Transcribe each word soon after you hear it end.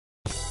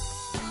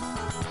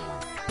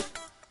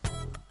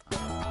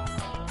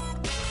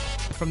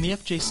From the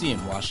FJC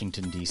in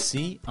Washington,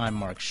 D.C., I'm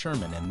Mark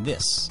Sherman, and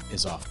this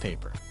is Off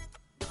Paper.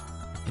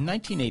 In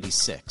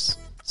 1986,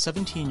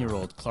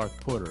 17-year-old Clark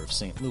Porter of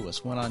St.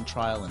 Louis went on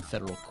trial in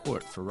federal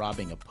court for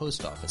robbing a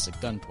post office at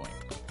gunpoint.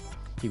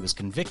 He was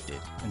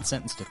convicted and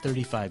sentenced to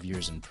 35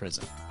 years in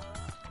prison.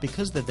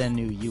 Because the then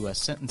new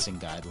U.S. sentencing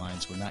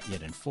guidelines were not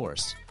yet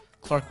enforced,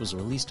 Clark was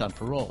released on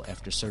parole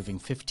after serving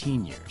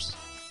 15 years.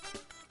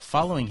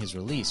 Following his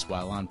release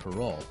while on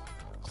parole,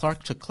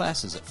 Clark took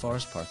classes at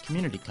Forest Park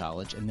Community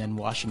College and then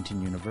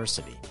Washington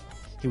University.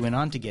 He went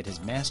on to get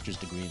his master's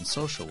degree in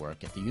social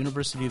work at the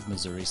University of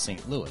Missouri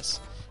St. Louis,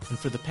 and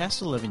for the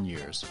past 11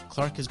 years,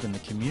 Clark has been the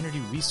Community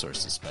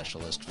Resources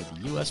Specialist for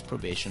the U.S.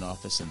 Probation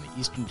Office in the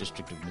Eastern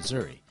District of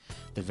Missouri,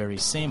 the very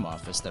same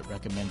office that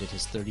recommended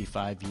his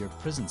 35-year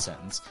prison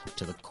sentence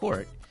to the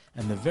court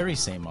and the very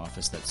same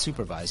office that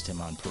supervised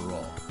him on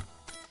parole.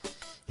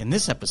 In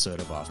this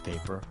episode of Off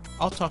Paper,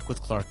 I'll talk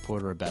with Clark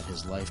Porter about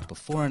his life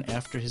before and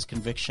after his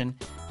conviction,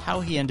 how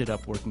he ended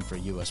up working for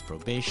U.S.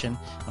 probation,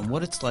 and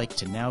what it's like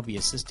to now be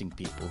assisting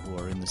people who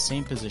are in the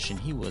same position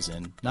he was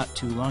in not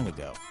too long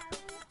ago.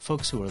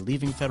 Folks who are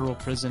leaving federal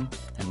prison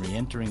and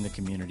re-entering the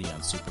community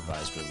on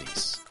supervised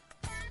release.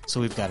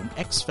 So we've got an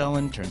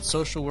ex-felon turned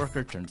social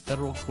worker turned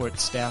federal court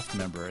staff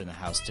member in the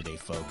house today,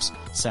 folks.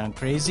 Sound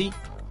crazy?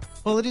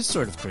 Well, it is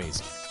sort of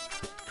crazy.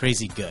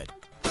 Crazy good.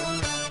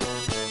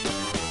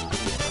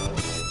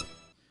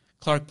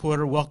 Clark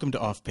Porter, welcome to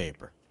Off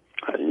Paper.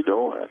 How you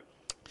doing?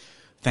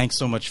 Thanks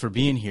so much for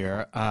being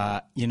here.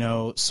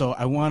 So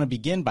I want to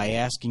begin by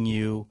asking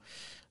you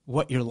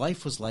what your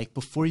life was like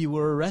before you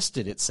were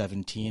arrested at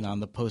 17 on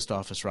the post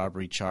office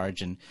robbery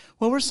charge, and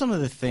what were some of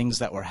the things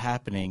that were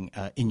happening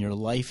in your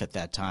life at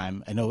that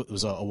time? I know it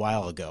was a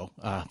while ago,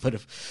 but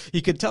if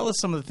you could tell us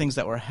some of the things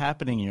that were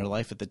happening in your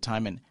life at the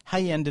time and how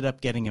you ended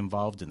up getting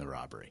involved in the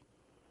robbery.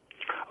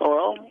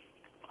 Well,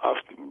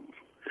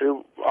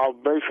 I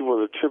basically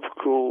was a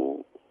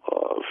typical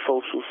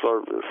social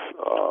service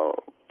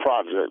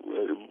project,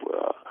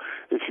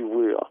 if you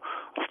will.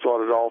 I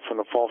started off in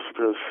the foster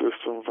care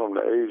system from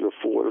the age of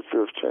 4 to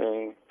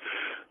 15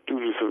 due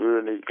to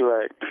severe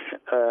neglect.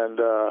 And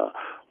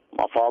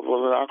my father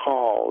was an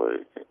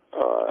alcoholic,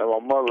 and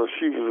my mother,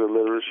 she was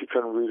illiterate. She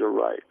couldn't read or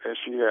write, and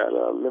she had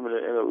a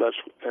limited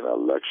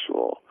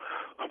intellectual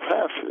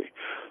capacity.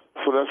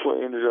 So that's what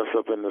ended us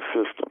up in the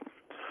system.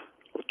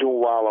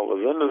 While I was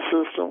in the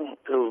system,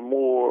 it was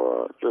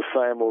more the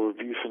same old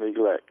abuse and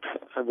neglect.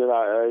 And then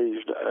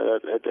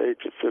at the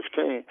age of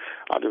 15,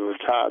 I just was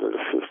tired of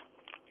the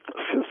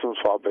system,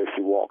 so I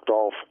basically walked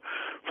off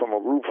from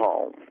a group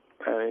home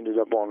and ended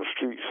up on the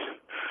streets.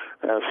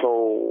 And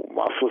so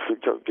my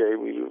sister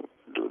gave me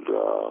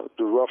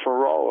the rough and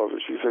raw of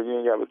it. She said,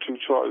 you ain't got but two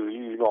choices.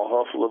 You either going to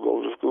hustle or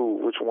go to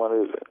school. Which one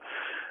is it?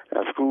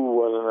 And school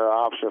wasn't an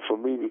option for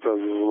me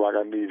because it was like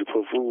I needed to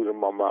put food in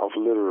my mouth,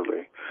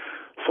 literally.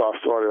 So I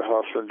started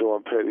hustling,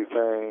 doing petty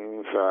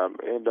things.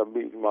 Ended up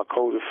meeting my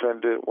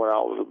co-defendant when I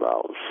was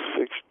about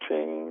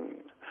 16.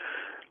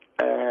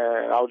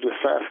 And I was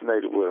just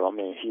fascinated with him. I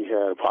mean, he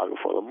had a pocket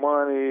full of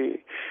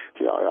money.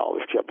 He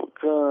always kept a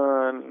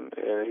gun.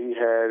 And he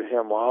had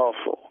him a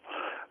hustle.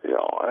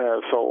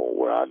 And so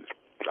when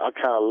I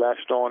kind of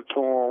latched on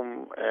to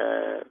him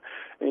and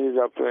ended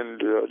up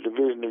in the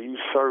Division of Youth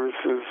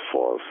Services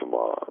for some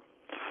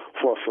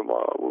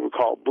what we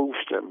call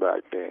boosting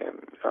back then,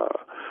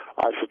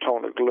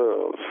 isotonic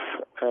gloves.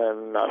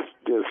 And I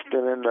did a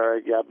stint in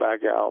there, got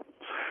back out.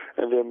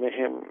 And then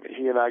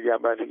he and I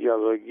got back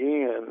together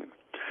again.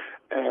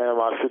 And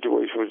my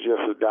situation was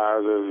just as dire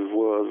as it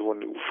was when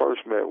we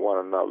first met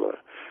one another.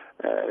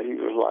 And he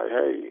was like,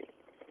 hey,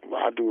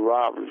 I do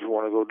robberies. You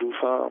want to go do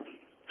some?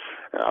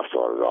 And I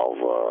started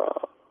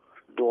off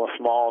doing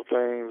small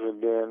things,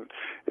 and then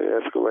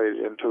it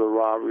escalated into the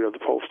robbery of the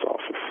post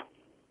office.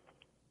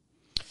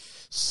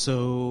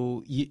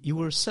 So you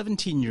were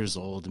 17 years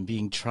old and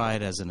being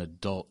tried as an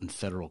adult in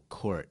federal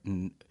court,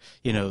 and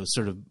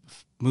sort of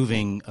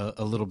moving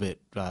a little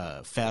bit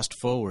fast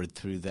forward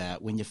through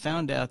that. When you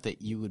found out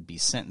that you would be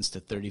sentenced to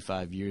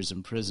 35 years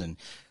in prison,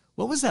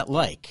 what was that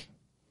like?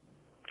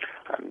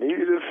 I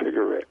needed a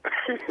cigarette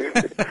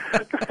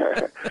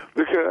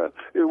because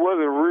it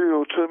wasn't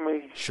real to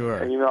me. Sure.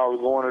 And I was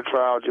going to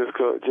trial just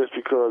because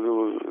it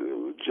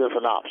was just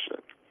an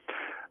option.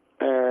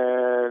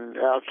 And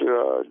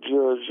after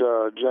Judge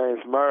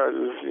James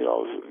Meredith,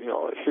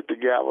 hit the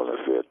gavel and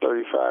said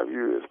 35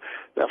 years,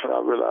 that's when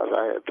I realized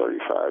I had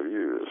 35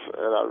 years.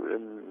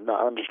 And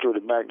I understood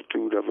the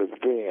magnitude of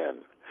it then.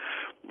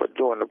 But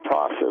during the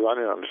process, I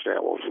didn't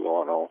understand what was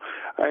going on.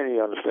 I didn't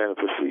even understand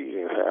the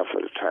proceedings half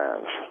of the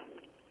times.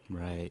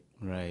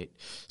 Right.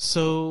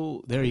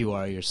 So there you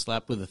are. You're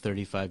slapped with a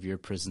 35-year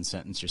prison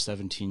sentence. You're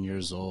 17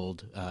 years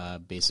old,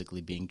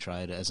 basically being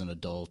tried as an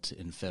adult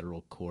in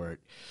federal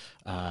court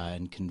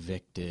and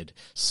convicted.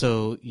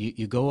 So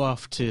you go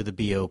off to the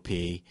BOP.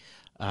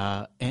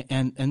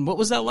 And what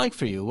was that like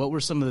for you? What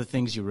were some of the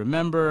things you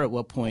remember? At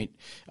what point,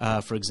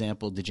 for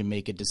example, did you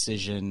make a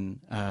decision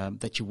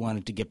that you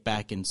wanted to get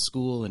back in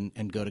school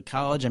and go to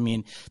college? I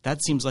mean,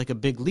 that seems like a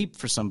big leap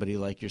for somebody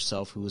like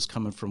yourself who was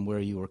coming from where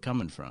you were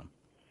coming from.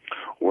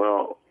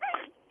 Well,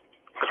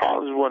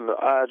 college wasn't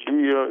the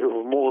idea. It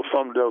was more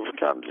something that was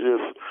kind of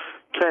just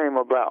came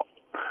about.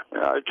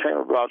 It came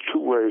about two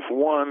ways.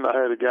 One, I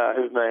had a guy,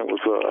 his name was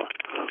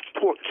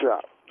Pork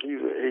Chop. He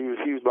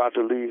was about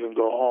to leave and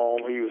go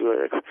home. He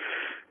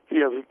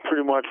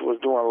pretty much was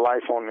doing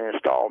life on the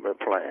installment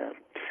plan.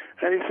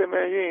 And he said,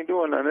 man, you ain't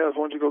doing nothing else.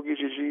 Why don't you go get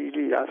your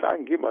GED? I said, I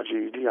can get my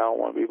GED. I don't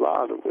want to be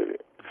bothered with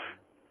it.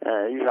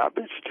 And he said, I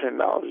bet you $10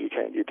 you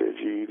can't get that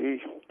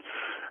GED.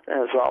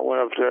 And so I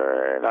went up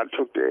there and I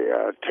took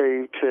the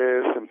TAVE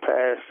test and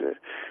passed it.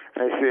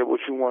 And they said, what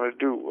you want to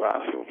do?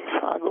 I said,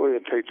 I'll go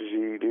ahead and take the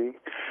GED.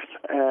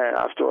 And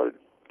I started,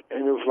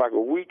 and it was like a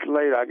week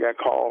later I got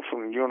called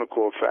from the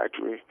Unicorn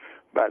factory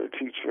by the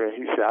teacher. And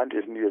he said, I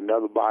just need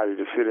another body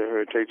to sit in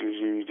here and take the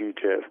GED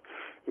test.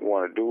 You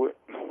want to do it?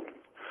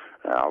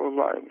 And I was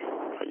like,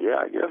 yeah,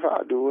 I guess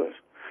I'll do it.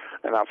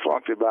 And I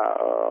flunked it by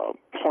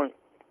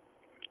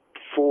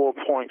 0.4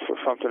 points or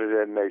something of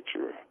that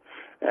nature.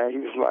 And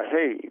he was like,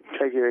 hey,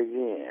 take it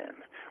again.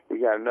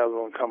 We got another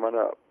one coming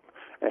up.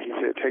 And he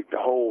said, take the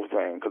whole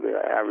thing because they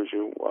average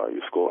your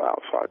score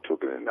out. So I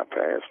took it and I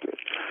passed it.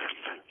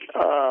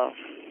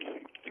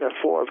 As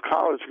far as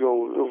college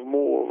goes, it was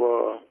more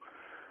of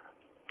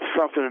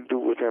something to do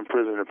with in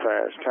prison to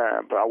pass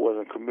time, but I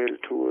wasn't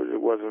committed to it.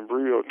 It wasn't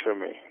real to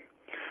me.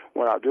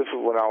 This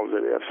was when I was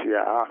at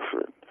FCI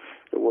Oxford.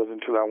 It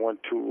wasn't until I went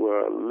to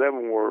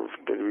Leavenworth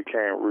that it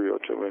became real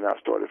to me, and I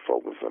started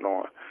focusing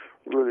on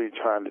really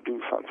trying to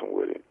do something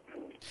with it.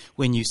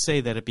 When you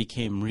say that it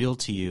became real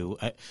to you,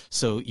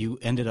 so you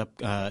ended up,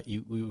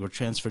 you were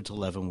transferred to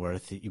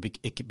Leavenworth.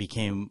 It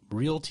became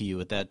real to you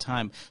at that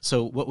time.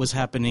 So what was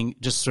happening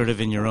just sort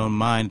of in your own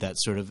mind that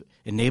sort of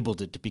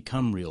enabled it to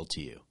become real to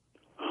you?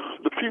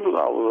 The people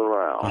I was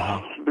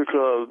around,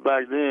 because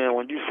back then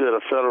when you did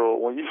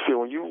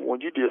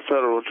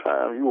federal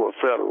time, you were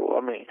federal.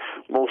 I mean,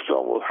 most of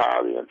them was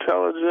highly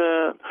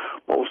intelligent.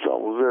 Most of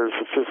them were very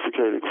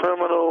sophisticated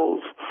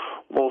criminals.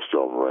 Most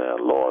of them ran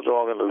large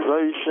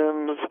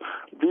organizations.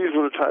 These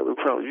were the type of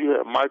criminals. You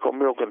had Michael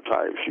Milken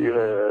types. You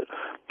had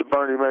the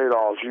Bernie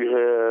Madoffs. You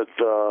had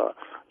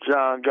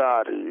John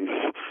Gotti's.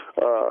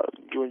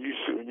 You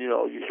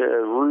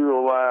had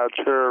real live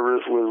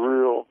terrorists with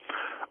real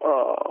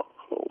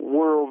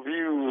world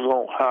views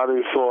on how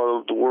they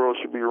thought the world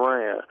should be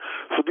ran.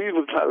 So these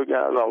were the type of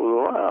guys I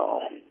was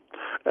around.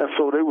 And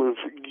so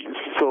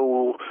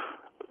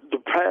the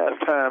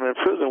pastime in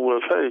prison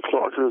was, hey,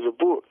 Clark, here's a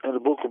book, and the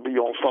book would be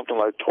on something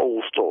like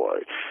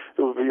Tolstoy.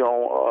 It would be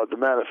on the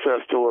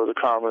Manifesto of the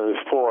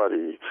Communist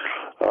Party.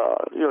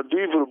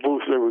 These were the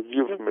books they were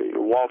giving me,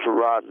 Walter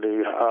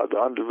Rodney,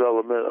 the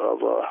undevelopment of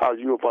how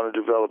Europe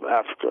underdeveloped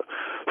Africa.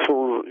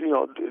 So,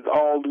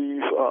 all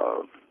these...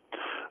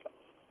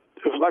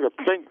 it was like a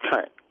think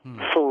tank.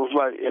 So it was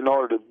like, in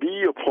order to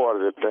be a part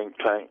of the think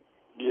tank,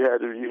 you had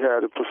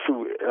to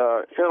pursue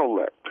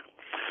intellect.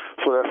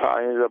 So that's how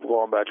I ended up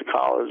going back to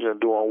college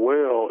and doing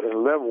well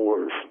in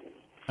Leavenworth.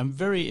 I'm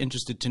very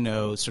interested to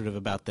know sort of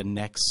about the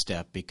next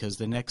step, because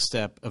the next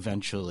step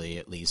eventually,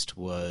 at least,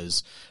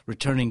 was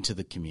returning to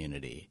the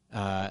community.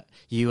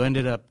 You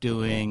ended up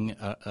doing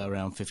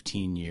around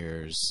 15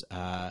 years.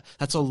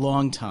 That's a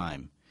long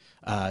time.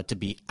 To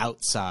be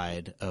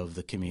outside of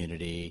the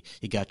community.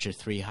 You got your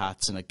 3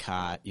 hots and a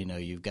cot.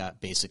 You've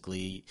got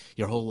basically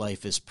your whole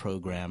life is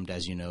programmed,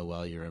 as you know,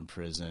 while you're in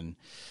prison.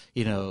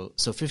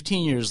 So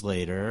 15 years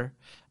later,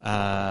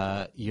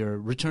 you're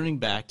returning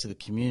back to the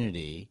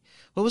community.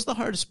 What was the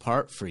hardest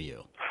part for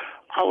you?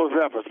 I was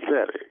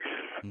apathetic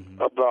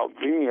about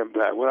being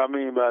back. What I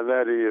mean by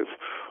that is,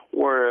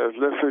 whereas,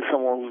 let's say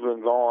someone who's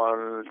been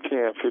gone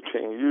 10,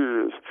 15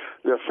 years,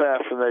 they're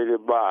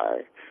fascinated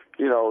by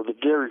the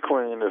Dairy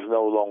Queen is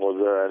no longer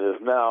there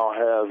and now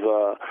has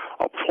a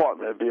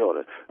apartment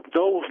building.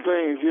 Those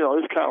things,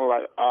 it's kind of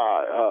like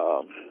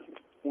I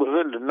was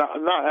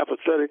not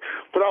apathetic,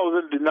 but I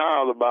was in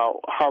denial about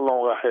how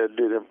long I had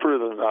did in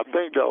prison. I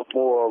think that was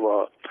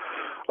more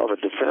of a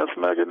defense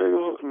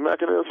mechanism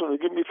to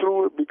get me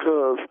through it,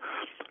 because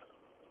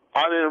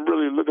I didn't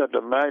really look at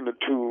the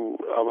magnitude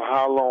of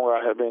how long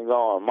I had been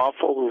gone. My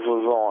focus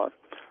was on,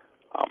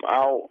 I'm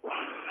out.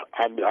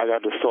 I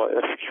got to start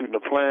executing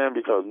the plan,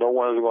 because no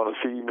one is going to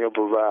feed me or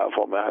provide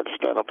for me. I had to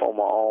stand up on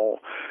my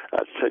own. I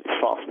had to take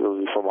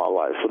responsibility for my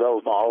life. So that was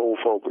my whole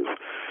focus,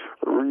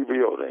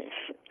 rebuilding.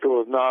 It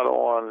was not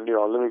on,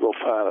 let me go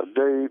find a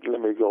date,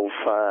 let me go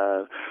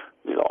find,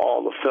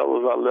 all the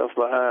fellas I left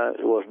behind.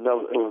 It was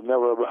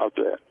never about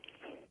that.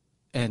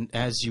 And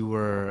as you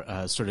were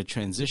sort of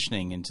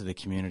transitioning into the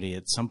community,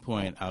 at some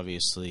point,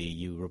 obviously,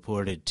 you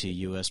reported to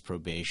U.S.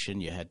 probation.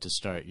 You had to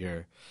start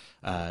your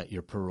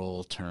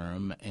parole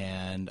term,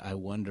 and I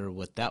wonder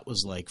what that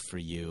was like for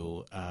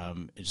you,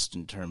 just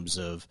in terms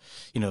of,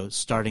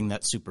 starting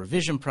that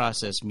supervision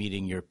process,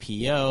 meeting your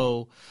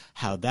PO,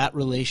 how that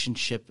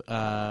relationship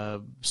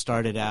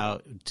started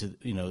out.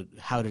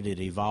 How did it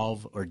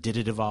evolve, or did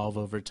it evolve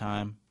over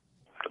time?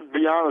 To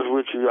be honest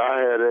with you, I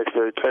had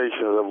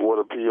expectations of what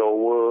a PO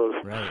was.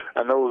 Right.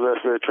 And those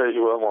expectations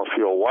were I'm going to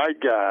see a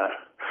white guy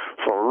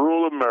from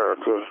rural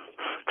America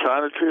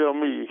trying to tell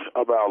me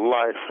about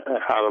life and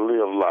how to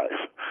live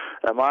life.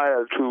 And my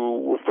attitude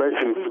was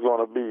basically going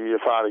to be,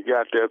 if I'd have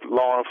got that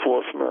law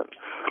enforcement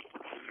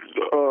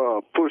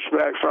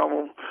pushback from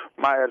them,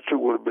 my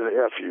attitude would have been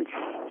F you.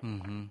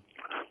 Mm-hmm.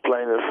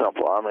 Plain and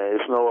simple. I mean,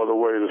 it's no other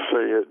way to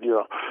say it,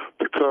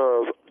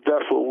 because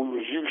that's what we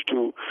was used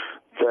to,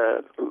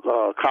 that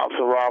cops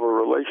and robber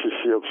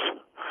relationships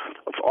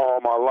of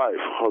all my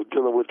life of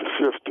dealing with the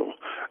system,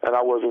 and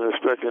I wasn't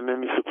expecting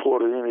any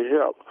support or any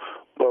help.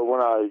 But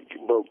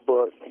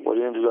what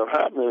ended up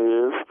happening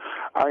is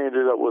I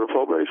ended up with a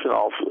probation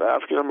officer,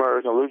 African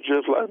American, looked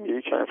just like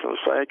me, came from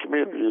the same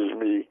community as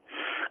me,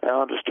 and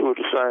understood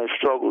the same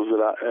struggles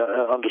that I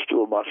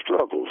understood my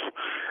struggles.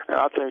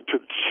 And I think to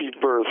Chief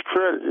Burr's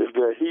credit is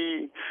that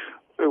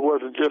it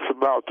wasn't just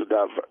about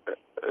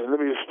let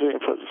me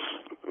state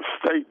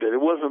that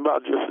it wasn't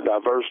about just the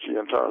diversity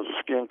in terms of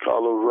skin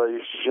color,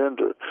 race,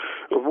 gender.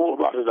 It was more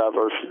about the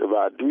diversity of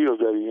ideas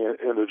that he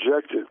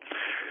interjected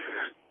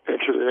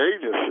into the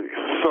agency.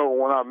 So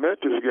when I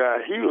met this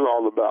guy, he was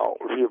all about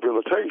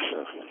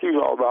rehabilitation. He was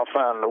all about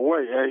finding a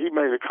way. And he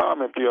made a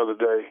comment the other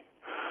day,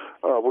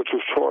 which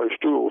was Troy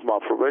Stewart, was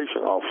my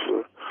probation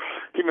officer.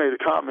 He made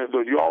a comment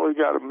that you always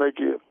got to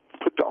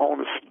put the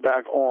onus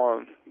back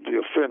on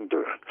the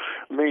offender,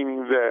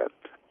 meaning that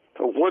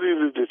what is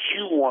it that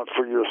you want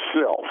for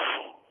yourself?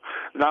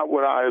 Not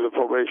what I, as a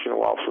probation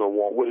officer,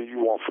 want. What do you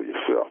want for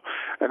yourself?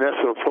 And that's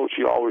the approach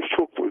he always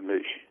took with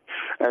me.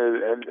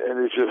 And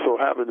it just so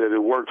happened that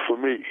it worked for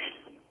me.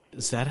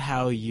 Is that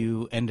how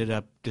you ended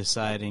up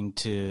deciding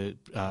to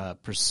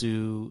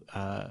pursue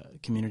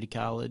community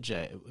college?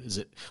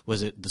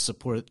 Was it the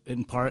support,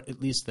 in part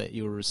at least, that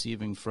you were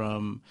receiving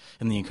from,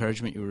 and the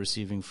encouragement you were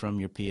receiving from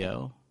your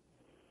PO?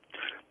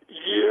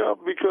 Yeah,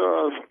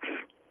 because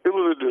it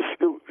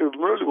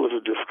really was a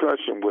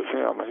discussion with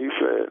him, and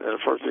the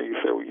first thing he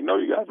said, well, you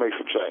got to make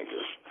some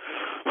changes.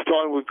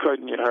 Starting with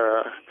cutting your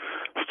hair,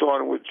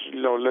 starting with,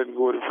 letting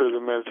go of the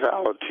prison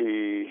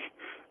mentality,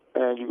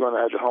 and you're going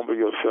to have to humble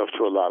yourself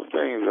to a lot of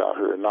things out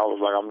here. And I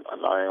was like,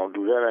 I ain't going to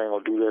do that, I ain't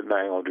going to do that, and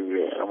I ain't going to do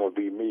that. I'm going to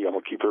be me, I'm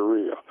going to keep it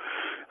real.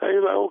 And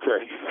he's like,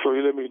 okay. So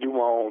he let me do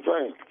my own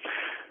thing.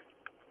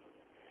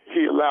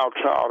 He allowed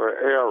trial and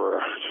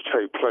error to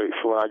take place.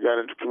 So when I got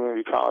into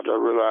community college, I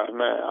realized,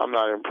 man, I'm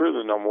not in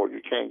prison no more. You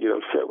can't get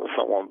upset when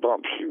someone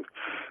bumps you.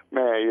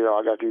 Man,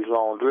 I got these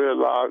long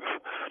dreadlocks.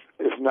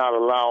 It's not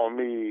allowing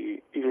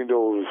me, even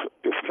though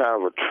it's kind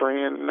of a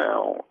trend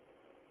now,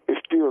 it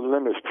still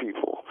limits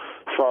people.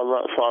 So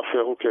I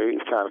said, okay,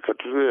 it's time to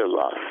cut the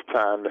dreadlocks. It's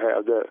time to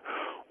have that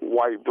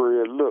white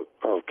bread look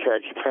of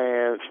khaki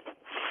pants,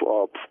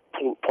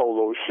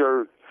 polo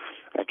shirt,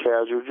 and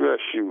casual dress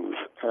shoes.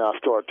 And I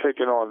started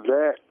taking on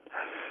that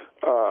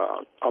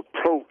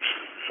approach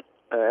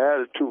and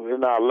attitude,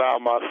 and I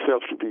allowed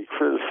myself to be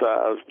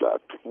criticized by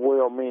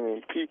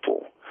well-meaning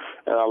people,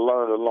 and I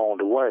learned along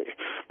the way.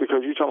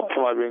 Because you talking about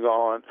somebody being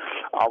gone,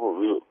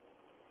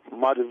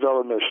 my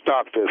development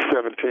stopped at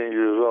 17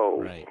 years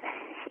old. Right.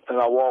 And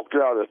I walked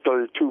out at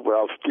 32, but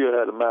I still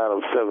had the mind of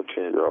a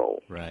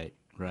 17-year-old. Right.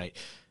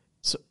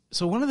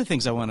 So one of the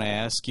things I want to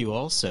ask you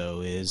also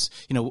is,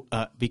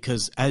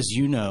 because as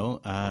you know,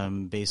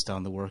 based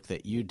on the work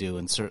that you do,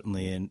 and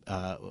certainly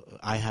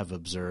I have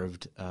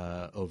observed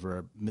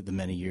over the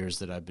many years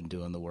that I've been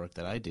doing the work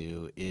that I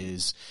do,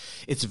 is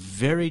it's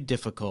very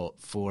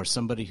difficult for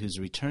somebody who's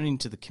returning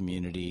to the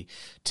community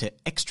to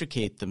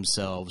extricate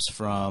themselves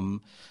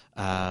from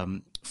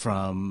sort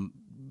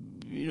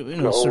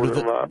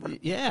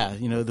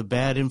of the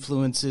bad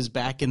influences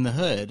back in the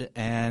hood.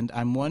 And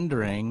I'm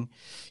wondering,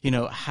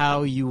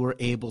 how you were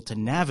able to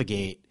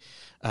navigate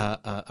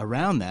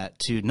around that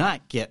to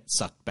not get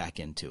sucked back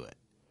into it.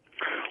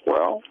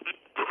 Well,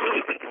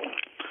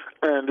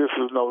 and this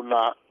is no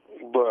knock,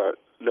 but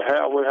the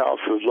halfway house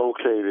is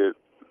located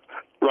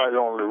right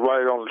on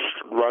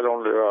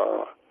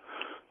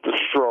the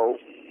stroll.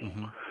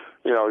 Mm-hmm.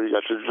 You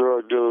got your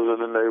drug dealers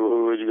in the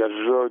neighborhood, you got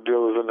your drug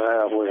dealers in the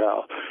halfway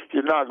house.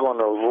 You're not going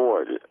to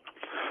avoid it.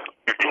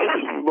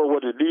 But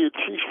what it did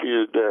teach me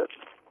is that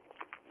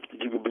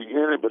you can be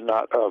in it but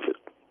not of it,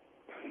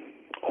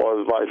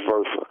 or vice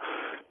versa.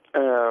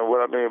 And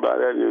what I mean by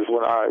that is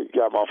when I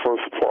got my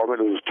first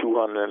apartment, it was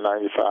 $295,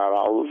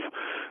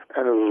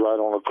 and it was right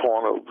on the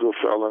corner of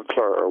Goodfellow and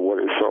Clare where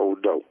they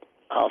sold dope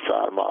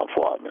outside of my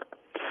apartment.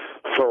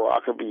 So I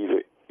could be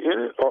either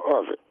in it or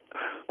of it.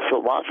 So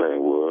my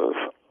thing was,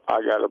 I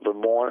got up in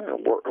the morning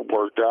and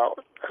worked out,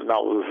 and I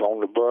was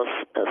on the bus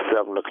at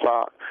 7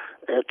 o'clock,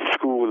 at the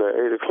school at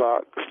 8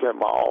 o'clock, spent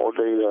my all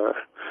day there.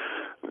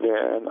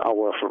 Then I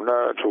went from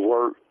there to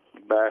work,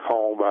 back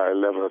home by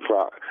 11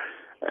 o'clock.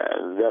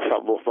 And that's how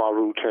was my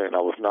routine.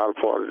 I was not a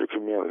part of the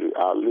community.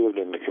 I lived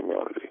in the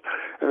community.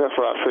 And that's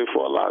what I say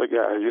for a lot of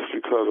guys, just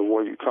because of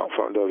where you come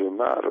from doesn't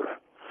matter.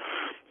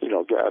 You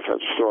know, guys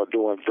have to start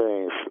doing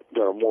things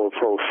that are more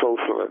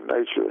pro-social in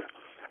nature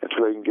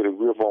until they can get a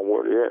grip on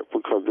where they're at,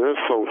 because their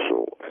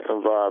social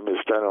environment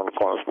is standing on the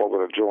corner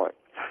smoking a joint.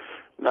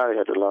 Now they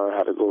have to learn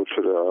how to go to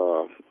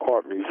the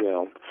art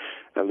museum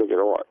and look at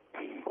art,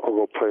 or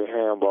go play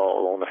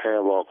handball on the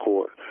handball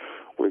court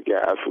with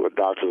guys who are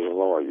doctors and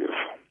lawyers.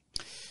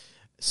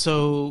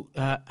 So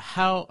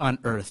how on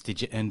earth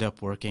did you end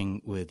up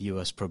working with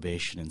U.S.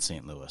 Probation in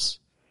St. Louis?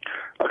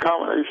 A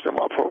combination of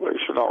my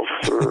probation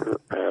officer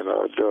and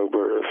Doug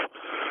Burris.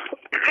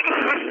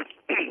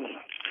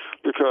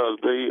 Because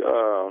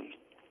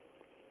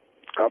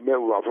I met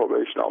with my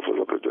probation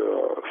officer up at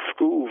the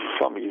school for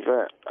some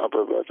event up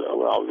at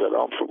when I was at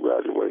for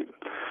graduating.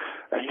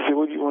 And he said,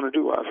 "What do you want to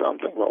do?" I said, "I'm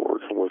thinking about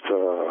working with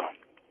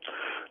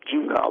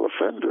juvenile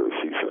offenders."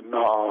 He said,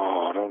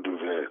 "No, don't do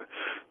that."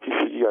 He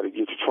said, "You got to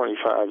get your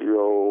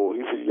 25-year-old.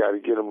 He said, "You got to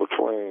get them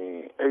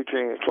between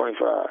 18 and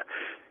 25.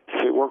 He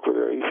said, work with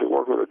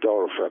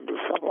adult offenders."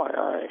 I'm like,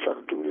 "I ain't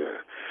trying to do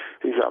that."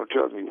 He said, "I'm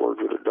telling you, work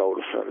with adult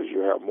offenders. You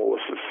have more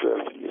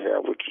success than you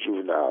have with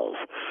juveniles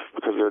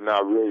because they're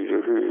not ready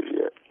to hear it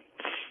yet."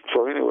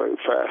 So anyway,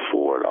 fast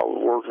forward, I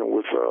was working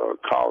with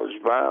College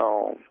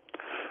Bound,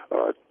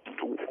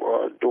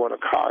 doing a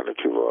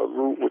cognitive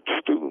group with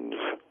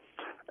students.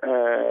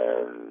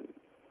 And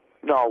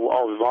no,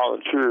 I was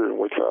volunteering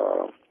with,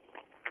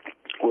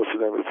 what's the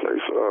name of the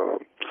place?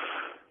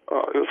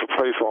 It was a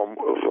place on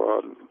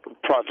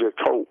Project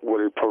Cope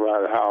where they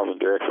provided housing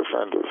to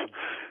ex-offenders,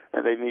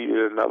 and they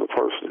needed another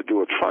person to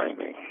do a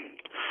training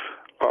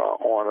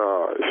on.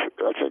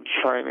 I think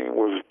training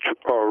was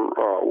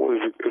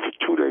it's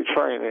a 2-day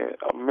training,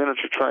 a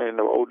miniature training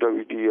of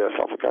OWDS.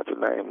 I forgot the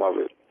name of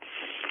it.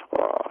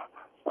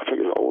 I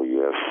think it's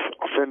OES,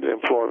 Offender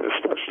Employment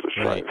Specialist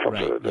training,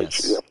 something like that.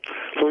 Yes. Yeah.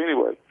 So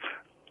anyway,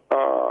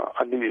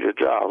 I needed a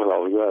job when I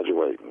was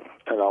graduating.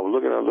 And I was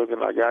looking,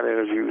 I got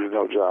interviews and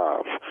no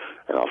jobs.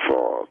 And I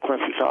saw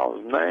Quincy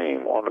Thomas'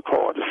 name on the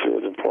card that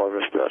says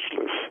Employment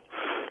Specialist.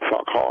 So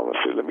I called him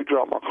and said, "Let me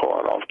drop my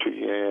card off to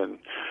you and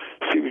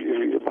see if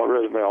you get my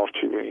resume off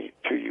to you.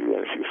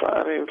 And if you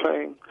find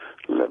anything,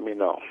 let me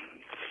know."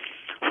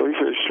 So he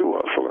said,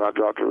 "Sure." So when I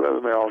dropped the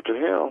resume off to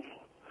him,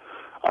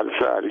 I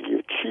decided to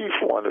give Chief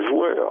one as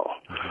well,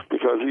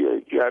 because he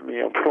had got me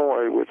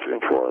employed with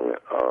Employment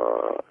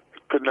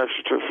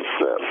Connection to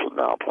Success, a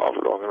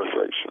nonprofit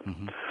organization.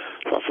 Mm-hmm.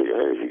 So I figured,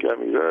 hey, if you got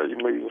me there, you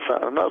maybe can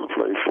find another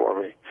place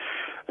for me.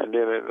 And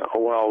then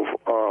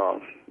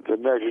the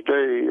next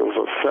day, it was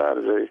a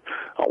Saturday,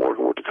 I'm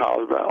working with the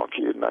College Bound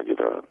kid, and I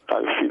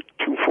see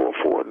a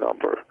 244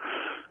 number.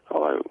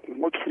 I'm like,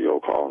 "What's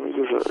PO calling me?"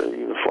 He said,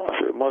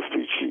 "It must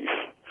be Chief."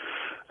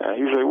 And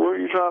he said, "Where are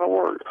you trying to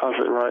work?" I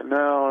said, "Right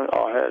now,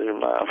 I had in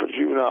mind for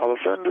juvenile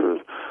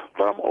offenders,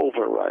 but I'm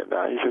open right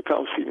now." He said,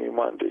 "Come see me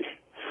Monday."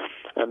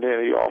 And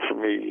then he offered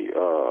me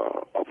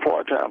a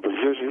part-time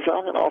position. He said,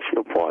 "I can offer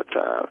you a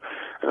part-time."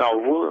 And I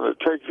was willing to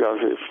take it. I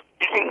said,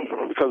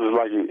 because it's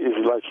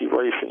like he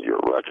racing your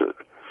record,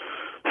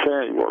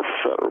 saying you work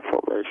for federal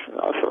probation.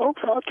 I said,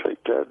 "Okay, I'll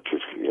take that."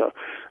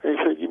 And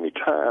he said, "Give me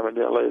time." And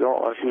then later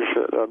on, he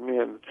said, "Me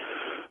and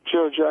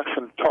Judge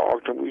Jackson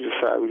talked, and we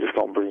decided we're just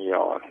going to bring you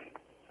on."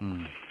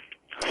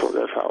 So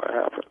that's how it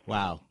happened.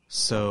 Wow.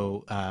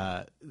 So,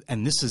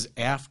 and this is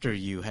after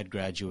you had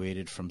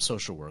graduated from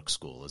social work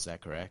school, is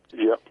that correct?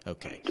 Yep.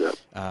 Okay.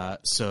 Yep.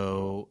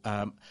 So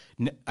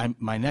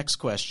my next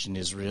question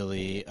is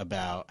really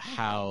about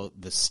how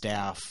the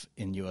staff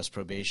in U.S.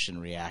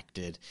 Probation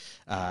reacted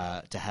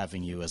to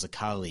having you as a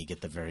colleague at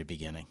the very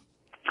beginning.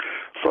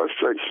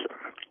 Frustration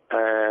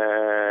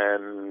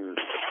and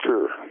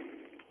fear.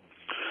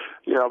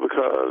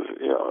 Because,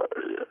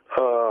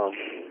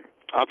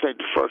 I think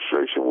the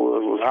frustration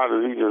was how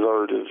does he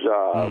deserve this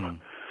job?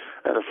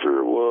 And the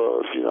fear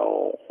was,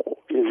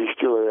 is he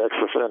still an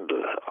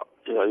ex-offender?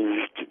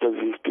 Does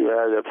he still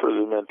have that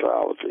prison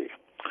mentality?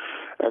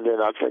 And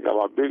then I think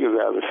my biggest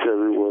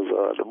adversary was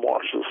the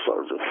Marshal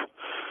Service,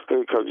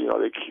 because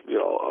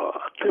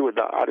they would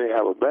not. I didn't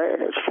have a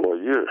badge for a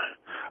year.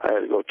 I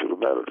had to go through the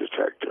metal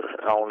detector.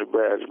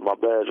 My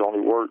badge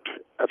only worked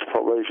at the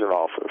Probation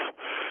Office.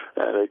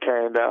 And they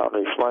came down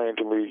and explained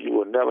to me, "You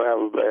will never have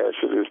a badge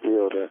for this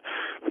building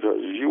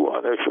because you are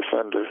an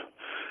ex-offender."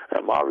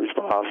 And my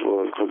response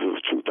was, because it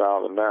was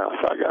 2009,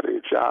 so I got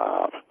a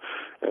job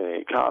in an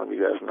economy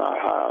that's not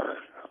hiring.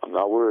 I'm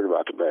not worried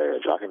about the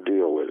badge. I can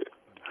deal with it.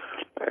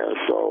 And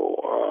so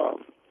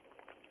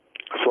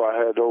I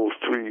had those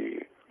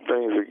three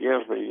things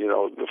against me,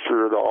 the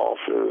fear of the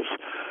office,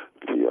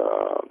 the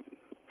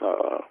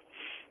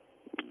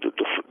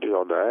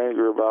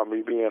anger about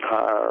me being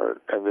hired,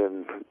 and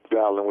then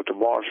battling with the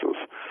marshals,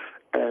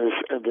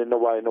 and then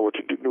nobody knew what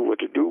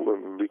to do with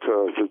me, because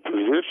because the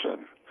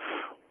position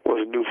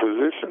was a new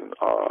position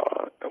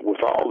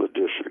with all the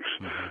districts.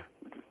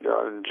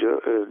 And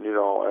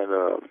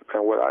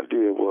what I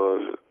did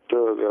was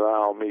Doug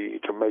allowed me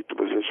to make the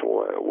position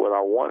what I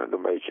wanted to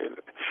make it.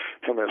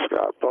 Him and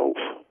Scott both.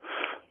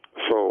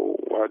 So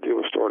what I did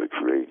was started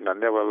creating. I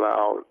never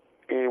allowed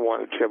anyone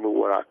to tell me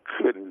what I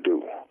couldn't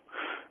do.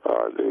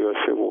 They would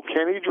say, well,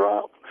 can he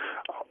drop?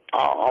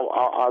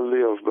 I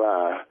live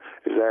by,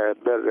 is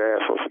that better to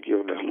ask for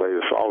forgiveness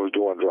later? So I was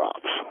doing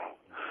drops.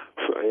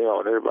 So,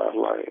 and everybody's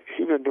like,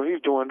 he's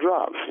doing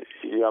drops.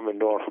 Yeah, I've been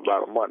doing it for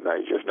about a month now.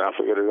 He just now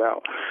figured it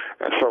out.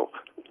 And so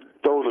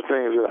those are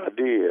things that I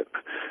did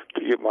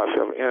to get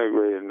myself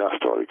integrated, and I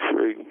started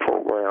creating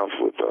programs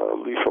with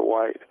Lisa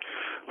White,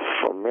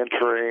 from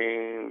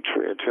mentoring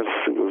to intensive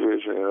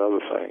supervision and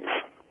other things.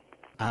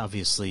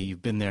 Obviously,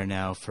 you've been there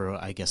now for,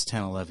 I guess,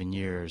 10, 11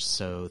 years,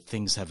 so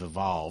things have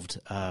evolved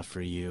for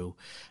you.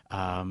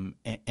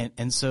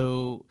 And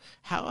so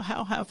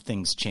how have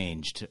things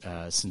changed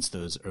since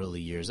those early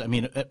years? I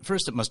mean, at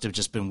first it must have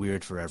just been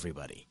weird for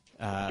everybody.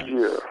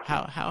 Yeah.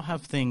 How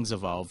have things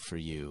evolved for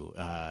you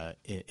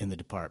in the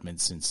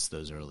department since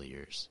those early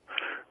years?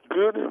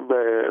 Good and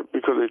bad,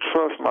 because they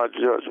trust my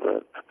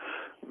judgment.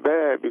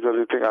 Bad, because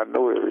they think I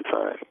know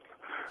everything.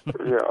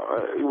 Yeah,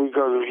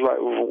 because it's like,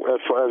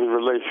 as far as it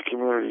relates to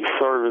community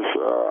service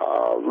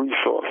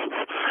resources,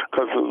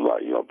 because it's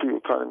like,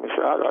 people come to me and say,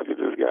 how do I get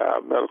this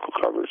guy medical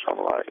coverage? I'm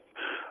like,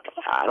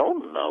 I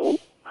don't know.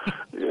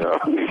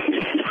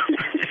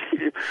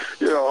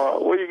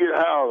 Where you get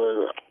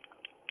housing?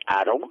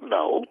 I don't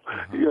know.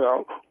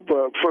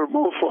 But for the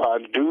most part,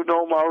 I do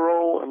know my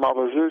role and my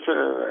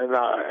position, and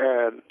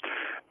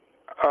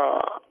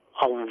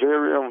I'm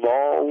very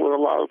involved with a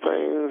lot of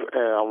things,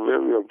 and I'm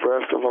very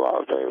abreast of a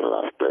lot of things, and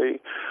I stay,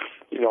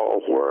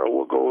 aware of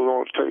what goes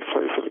on takes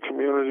place in the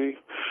community.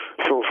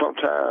 So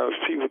sometimes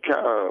people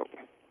kind of,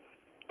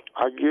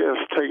 I guess,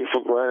 take it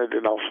for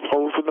granted that I'm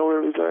supposed to know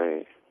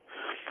everything,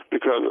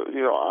 because,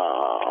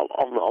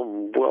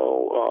 I'm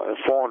well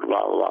informed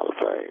about a lot of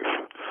things.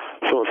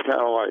 So it's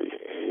kind of like,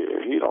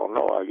 if you don't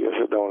know, I guess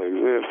it don't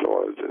exist,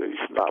 or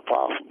it's not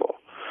possible.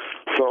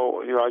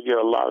 So, I get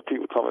a lot of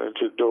people coming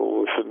into the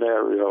door with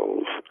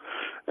scenarios,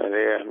 and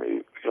they ask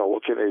me,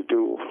 what can they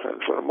do?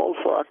 And for the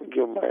most part, I can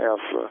give them an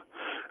answer,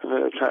 and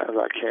then at times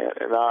I can't.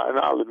 And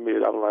I'll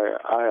admit, I'm like,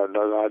 I have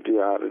no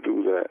idea how to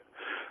do that.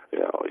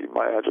 You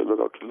might have to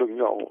look,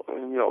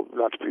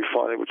 not to be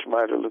funny, but you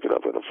might have to look it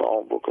up in a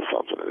phone book or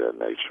something of that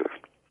nature.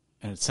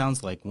 And it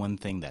sounds like one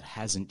thing that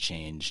hasn't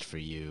changed for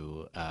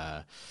you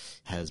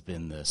has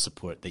been the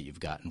support that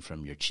you've gotten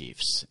from your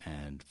chiefs.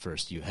 And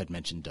first, you had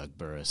mentioned Doug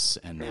Burris,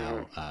 and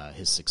now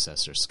his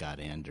successor, Scott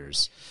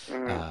Anders,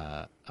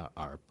 are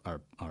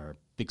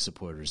big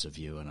supporters of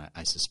you. And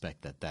I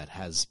suspect that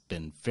has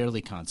been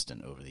fairly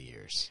constant over the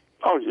years.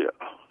 Oh, yeah.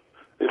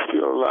 It's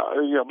still a lot.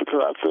 Yeah,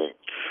 because I think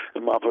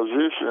in my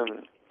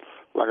position,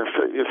 like I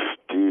said, it's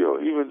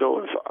still, even though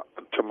it's,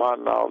 to my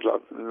knowledge, I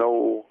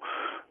know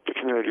the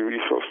community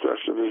resource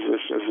specialist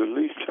position is at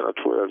least 10 or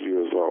 12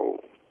 years old.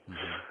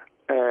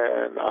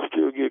 And I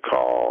still get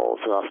calls,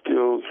 and I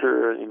still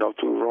hear,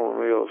 through rumor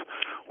mills,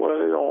 well,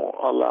 they don't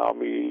allow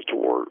me to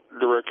work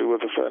directly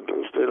with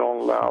offenders. They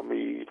don't allow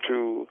me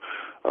to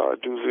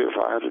do this.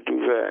 I have to do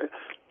that.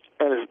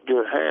 And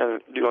they're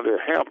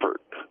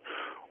hampered.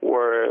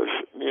 Whereas,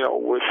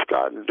 with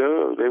Scott and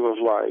Doug, they was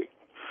like,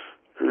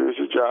 here's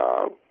your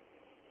job,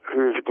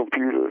 here's a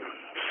computer,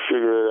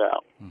 figure it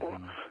out.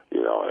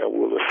 And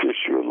we'll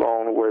assist you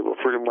along the way, but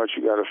pretty much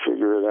you got to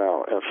figure it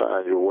out and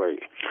find your way.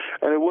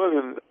 And it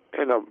wasn't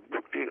in a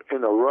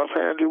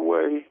rough-handed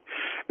way.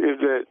 Is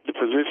that the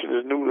position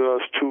is new to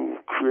us to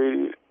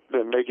create it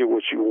and make it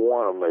what you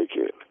want to make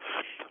it.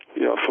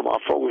 So my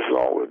focus is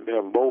always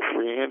been both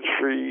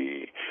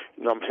reentry.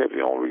 I'm heavy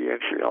on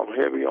reentry. I'm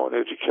heavy on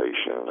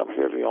education. I'm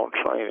heavy on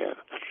training.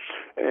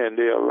 And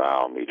they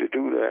allow me to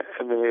do that,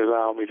 and then they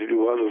allow me to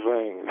do other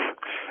things.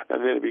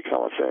 And then it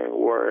becomes a thing,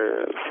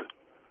 whereas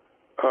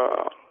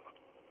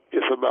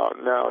it's about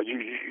now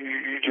you're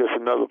just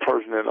another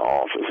person in the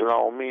office, and I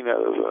don't mean that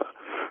as a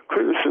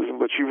criticism,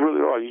 but you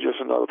really are. You're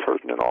just another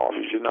person in the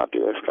office. You're not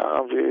the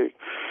ex-convict.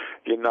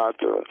 You're not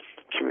the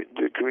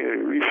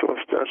community resource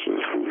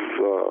specialist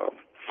who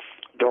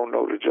don't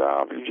know the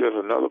job. You're just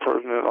another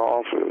person in the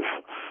office,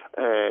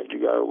 and you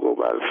got to go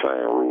by the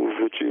same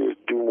rules, which is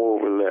do more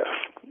with less.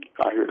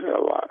 I hear that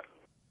a lot.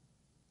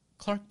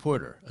 Clark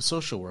Porter, a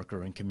social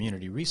worker and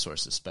community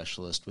resources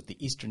specialist with the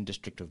Eastern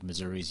District of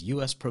Missouri's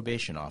U.S.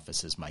 Probation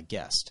Office, is my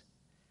guest.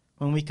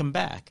 When we come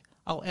back,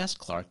 I'll ask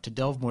Clark to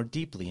delve more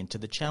deeply into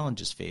the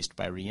challenges faced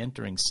by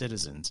reentering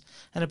citizens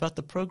and about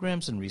the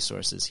programs and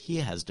resources he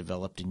has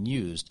developed and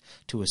used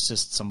to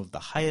assist some of the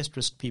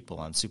highest-risk people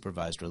on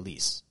supervised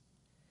release.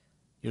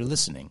 You're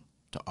listening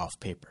to Off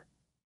Paper.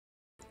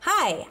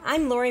 Hi,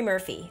 I'm Lori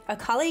Murphy, a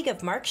colleague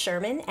of Mark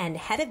Sherman and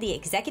head of the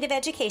Executive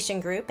Education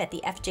Group at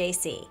the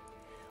FJC.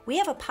 We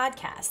have a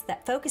podcast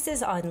that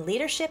focuses on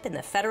leadership in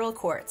the federal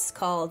courts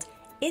called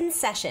In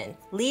Session,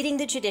 Leading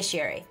the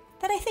Judiciary,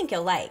 that I think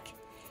you'll like.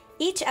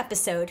 Each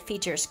episode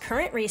features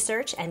current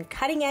research and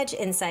cutting-edge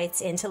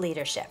insights into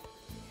leadership.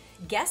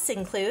 Guests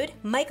include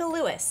Michael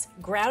Lewis,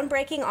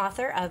 groundbreaking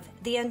author of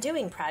The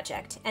Undoing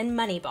Project and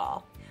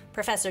Moneyball,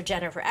 Professor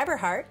Jennifer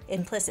Eberhardt,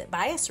 implicit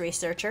bias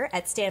researcher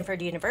at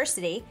Stanford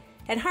University,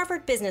 and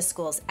Harvard Business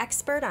School's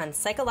expert on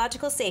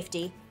psychological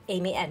safety,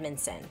 Amy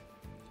Edmondson.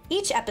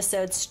 Each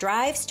episode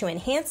strives to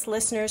enhance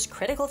listeners'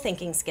 critical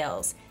thinking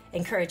skills,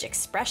 encourage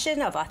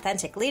expression of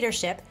authentic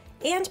leadership,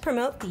 and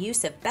promote the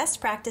use of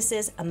best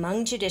practices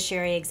among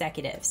judiciary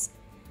executives.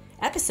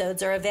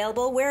 Episodes are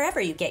available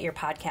wherever you get your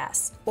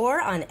podcasts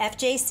or on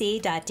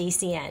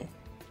fjc.dcn.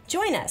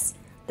 Join us.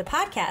 The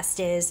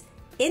podcast is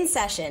In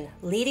Session,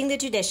 Leading the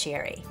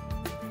Judiciary.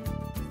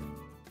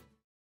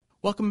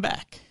 Welcome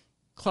back.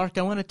 Clark,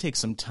 I want to take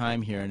some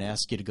time here and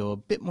ask you to go a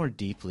bit more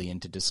deeply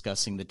into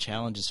discussing the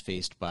challenges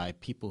faced by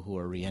people who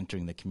are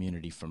reentering the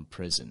community from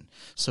prison.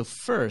 So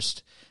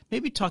first,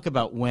 maybe talk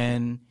about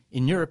when,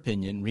 in your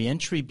opinion,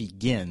 reentry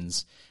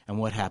begins and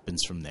what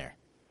happens from there.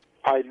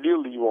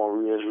 Ideally, you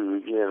want reentry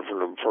to begin from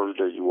the first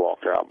day you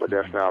walk out, but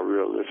that's not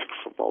realistic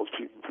for most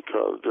people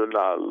because they're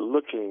not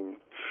looking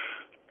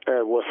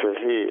at what's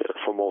ahead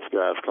for most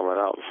guys coming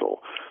out. So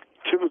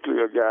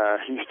typically a guy,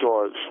 he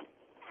starts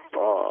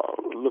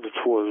looking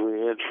towards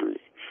reentry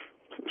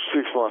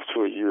 6 months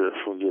to a year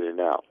from getting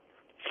out.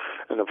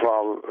 And the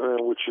problem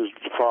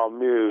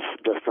is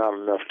that's not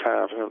enough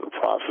time for him to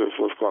process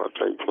what's going to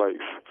take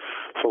place.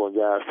 So when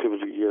guys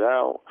typically get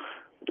out,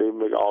 they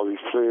make all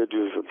these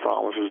pledges and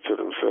promises to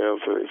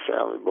themselves, to their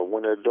family, but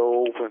when that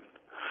door opens,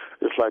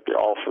 it's like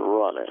they're off and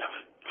running.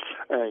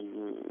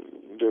 And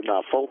they're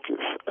not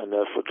focused, and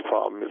that's what the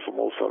problem is for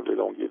most of them.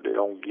 They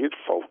don't get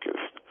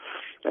focused.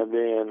 And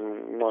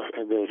then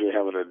if they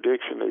have an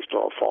addiction, they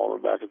start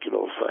falling back into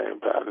those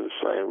same patterns,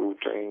 same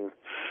routine,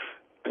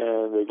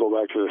 and they go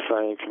back to the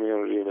same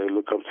community and they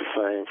look up to the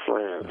same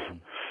friends,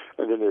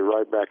 and then they're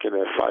right back in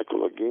that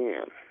cycle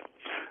again.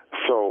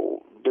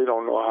 So they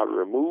don't know how to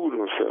remove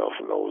themselves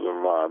from those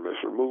environments,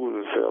 remove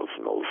themselves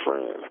from those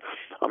friends.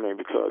 I mean,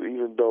 because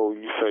even though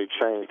you say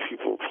change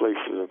people,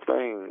 places, and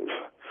things,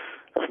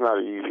 that's not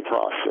an easy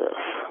process.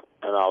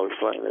 And I'll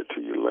explain that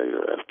to you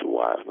later as to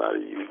why it's not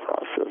an easy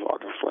process. I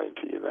can explain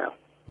to you now.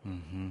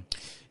 Mm-hmm.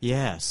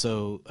 Yeah,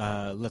 so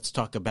let's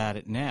talk about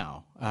it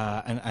now.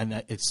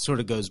 And it sort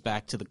of goes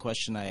back to the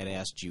question I had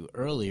asked you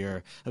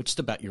earlier, just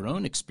about your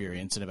own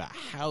experience and about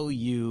how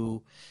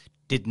you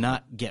did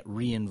not get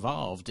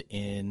re-involved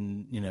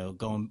in,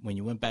 going when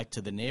you went back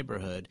to the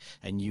neighborhood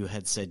and you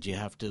had said you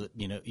have to,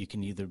 you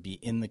can either be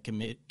in the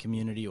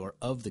community or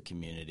of the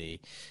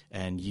community.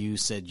 And you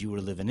said you were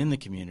living in the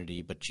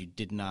community, but you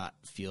did not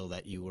feel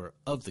that you were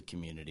of the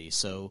community.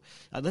 So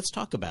let's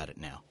talk about it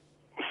now.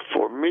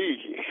 For me,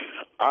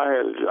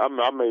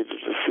 I made the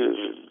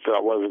decision that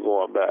I wasn't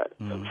going back.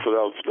 Mm-hmm. So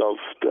that was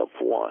step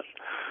one.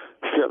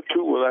 Step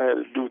two was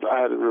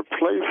I had to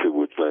replace it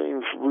with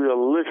things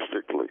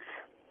realistically.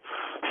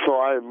 So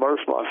I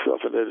immersed myself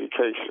in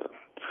education,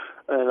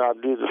 and I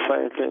did the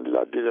same thing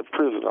that I did in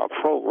prison. My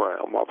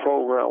program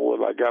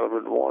was I got up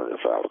in the morning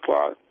at 5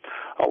 o'clock.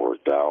 I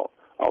worked out.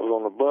 I was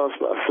on the bus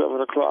by 7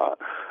 o'clock.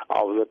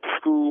 I was at the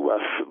school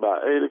by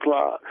 8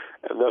 o'clock,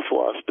 and that's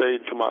why I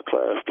stayed until my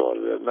class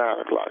started at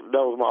 9 o'clock.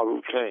 That was my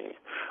routine.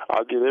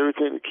 I did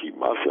everything to keep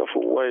myself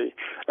away,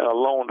 and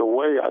along the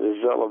way I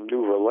developed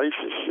new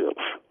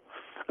relationships.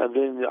 And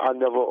then I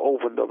never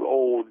opened up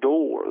old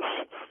doors,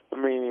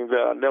 meaning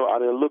that I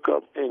didn't look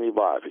up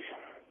anybody.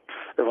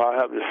 If I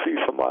happened to see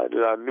somebody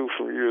that I knew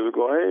from years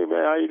ago, hey,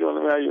 man, how you doing?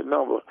 Let me have your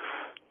number.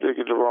 They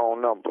get the wrong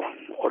number,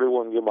 or they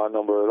wouldn't get my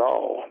number at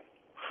all.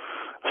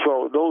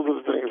 So those are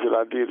the things that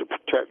I did to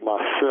protect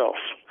myself,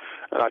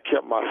 and I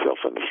kept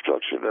myself in a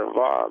structured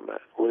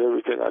environment with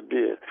everything I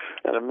did.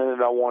 And the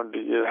minute I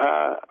wanted to get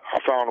high, I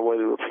found a way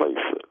to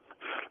replace it.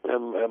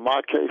 In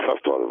my case, I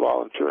started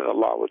volunteering a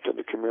lot within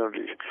the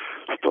community.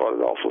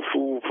 Started off with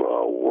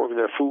working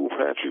at food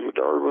pantries with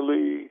the Urban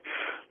League,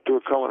 to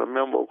becoming a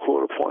member of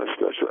court-appointed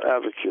special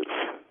advocates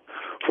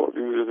for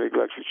abused and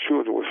neglected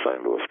children with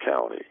St. Louis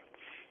County.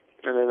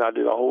 And then I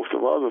did a host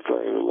of other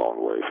things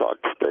along the way, so I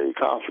stayed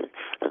constant.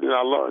 And then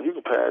I learned you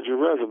can pad your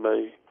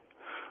resume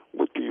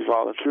with these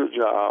volunteer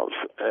jobs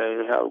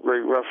and have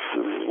great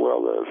references as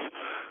well as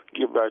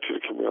give back to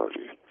the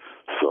community.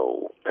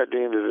 So at the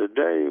end of the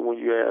day, when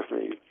you ask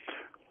me,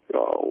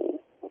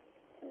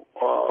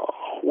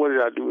 what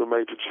did I do to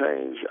make the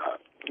change?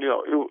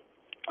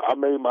 I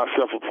made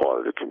myself a part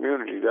of the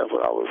community. That's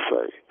what I would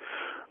say,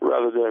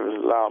 rather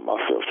than allow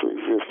myself to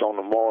exist on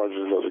the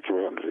margins of the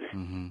community.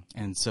 Mm-hmm.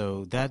 And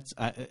so that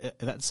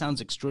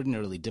sounds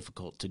extraordinarily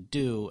difficult to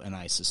do, and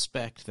I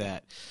suspect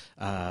that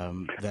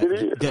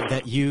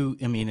that you,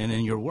 and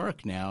in your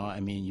work now,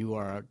 you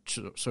are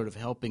sort of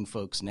helping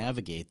folks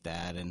navigate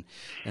that, and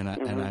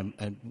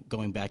I'm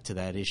going back to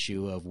that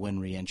issue of when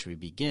reentry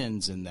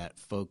begins, and that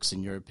folks,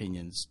 in your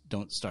opinions,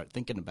 don't start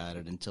thinking about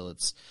it until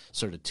it's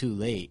sort of too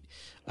late.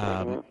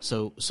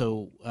 So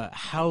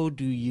how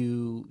do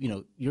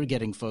you're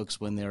getting folks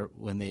when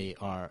they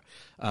are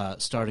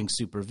starting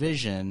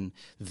supervision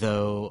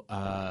though,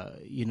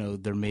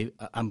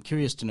 I'm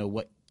curious to know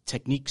what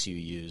techniques you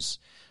use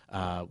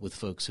with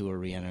folks who are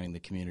reentering the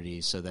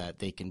community so that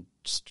they can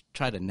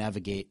try to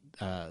navigate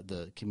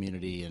the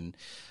community and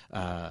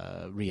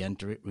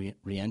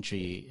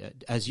reentry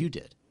as you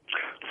did.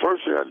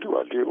 First thing I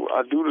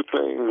do the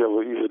things that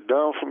were either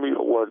done for me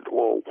or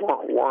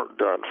weren't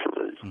done for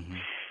me. Mm-hmm.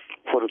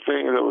 For the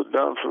things that were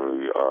done for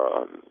me,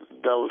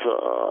 that was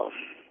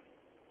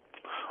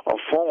a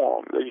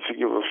form. They used to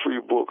give us free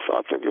books.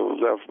 I think it was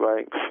Left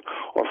Banks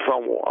or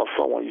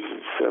someone used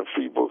to send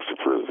free books to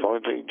prison. The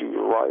only thing you do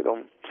is write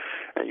them,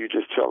 and you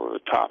just tell them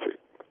the topic,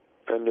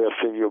 and they'll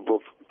send you a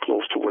book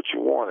close to what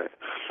you wanted.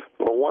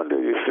 But one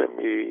day they sent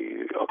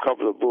me a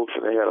couple of books,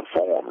 and they had a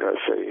form that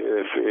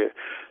said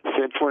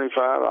send $25,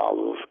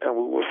 and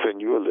we will send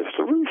you a list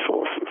of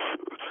resources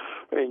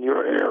in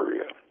your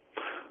area.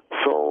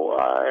 So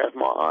I asked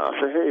my aunt, I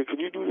said, hey, could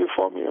you do this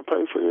for me and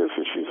pay for this?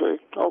 And she said,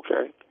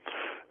 okay.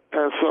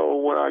 And so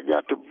when I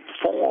got the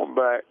form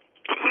back,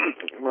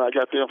 when I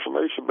got the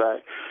information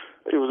back,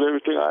 it was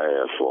everything I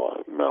asked for: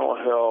 mental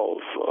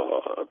health,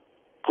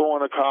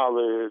 going to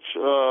college,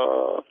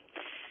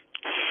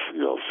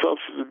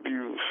 substance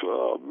abuse,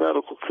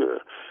 medical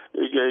care.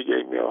 It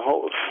gave me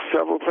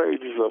several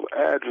pages of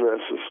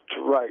addresses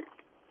to write.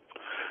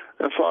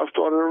 And so I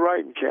started a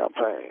writing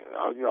campaign.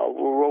 I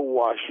wrote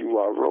WashU,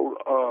 I wrote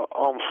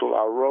UMSL,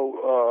 I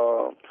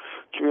wrote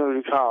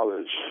community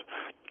college.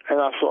 And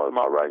I started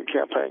my writing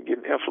campaign,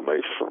 getting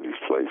information from these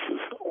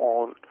places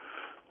on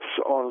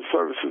the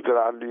services that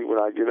I need when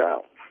I get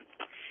out.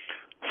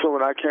 So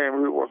when I came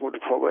here working with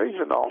the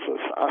Probation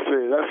Office, I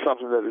said, that's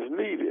something that is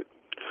needed.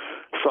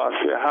 So I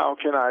said, how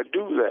can I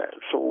do that?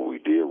 So what we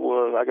did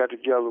was I got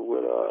together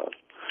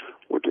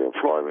with the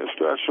employment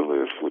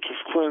specialist, which is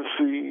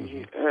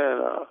Quincy,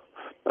 and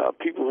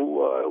people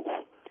who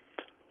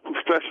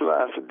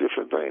specialize in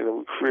different things, and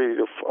we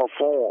created a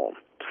form.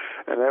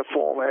 And that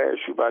form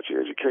asks you about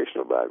your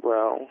educational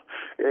background.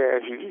 It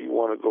asks you, do you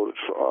want to go to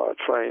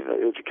training or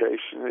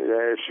education? It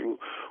asks you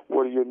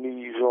what your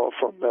needs are,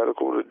 from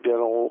medical to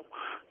dental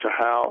to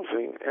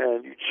housing.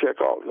 And you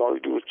check off. All you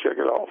do is check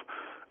it off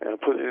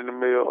and put it in the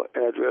mail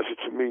and address it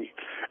to me.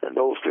 And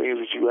those things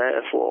that you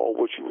ask for are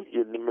what you would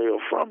get in the mail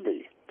from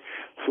me.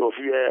 So if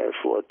you ask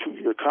for a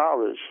 2-year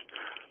college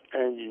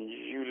and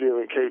you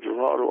live in Cape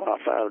Girardeau, I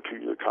found a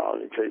 2-year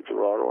college in Cape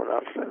Girardeau and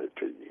I sent it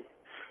to you.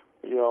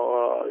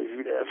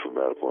 If you ask for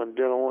medical and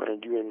dental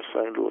and you're in the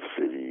St. Louis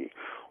City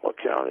or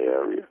county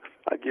area,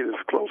 I get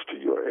as close to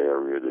your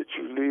area that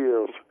you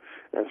live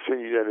and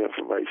send you that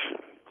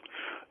information.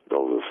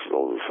 Those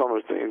are some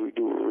of the things we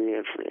do with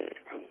reentry.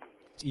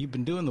 You've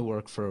been doing the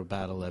work for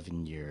about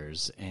 11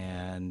 years,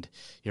 and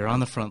you're on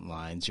the front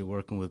lines. You're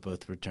working with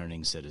both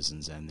returning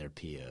citizens and their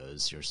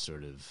POs. You're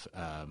sort of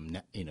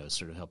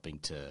helping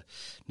to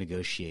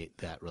negotiate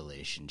that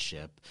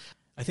relationship.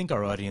 I think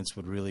our audience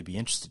would really be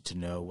interested to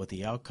know what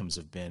the outcomes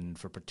have been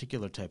for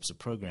particular types of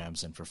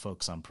programs and for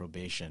folks on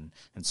probation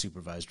and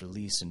supervised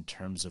release in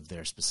terms of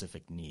their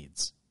specific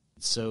needs.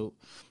 So,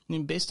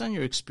 based on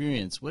your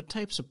experience, what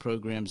types of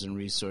programs and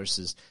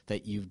resources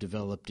that you've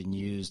developed and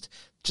used,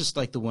 just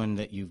like the one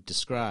that you've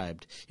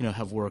described,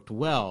 have worked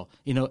well,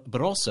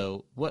 but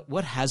also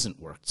what hasn't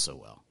worked so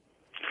well?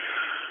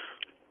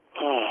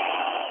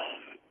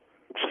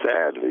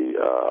 Sadly,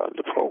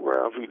 the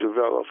programs we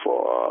developed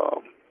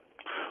for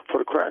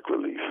the crack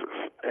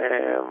releases,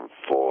 and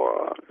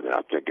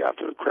I think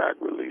after the crack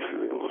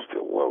releases, it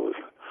was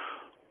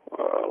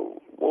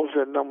what was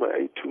that number,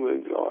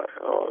 828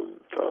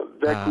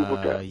 that group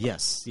of guys?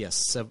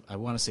 Yes. I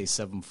want to say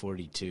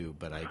 742,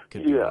 but I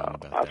could be wrong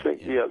about that. I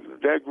think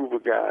that group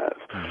of guys,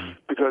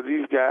 because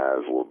these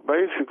guys were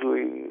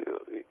basically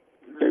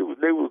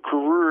they were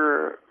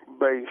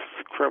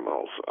career-based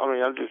criminals. I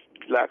mean, I'm just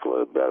lack of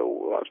a better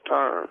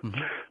term.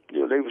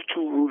 They was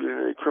too rooted in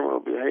their criminal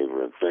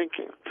behavior and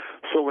thinking.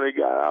 So when they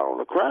got out on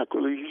the crack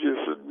release, you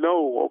just said,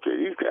 no, okay,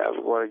 these guys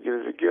are going to get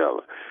it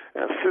together.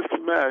 And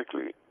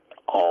systematically,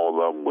 all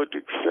of them with the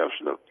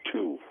exception of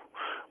 2,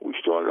 we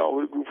started off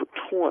with a group of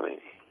 20.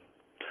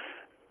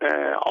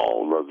 And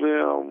all of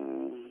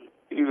them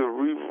either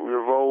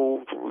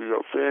revoked,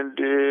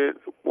 reoffended,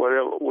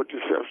 whatever, with the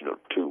exception of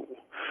 2.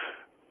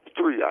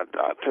 3, I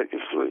take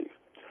it 3.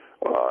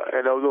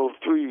 And of those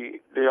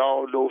 3,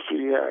 those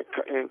 3 had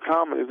in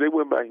common is they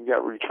went back and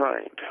got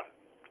retrained.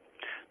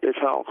 They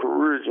found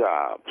career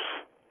jobs.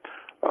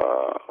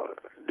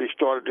 They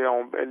started their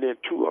own, and then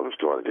 2 of them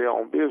started their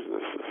own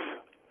businesses.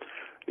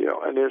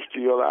 And they're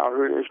still out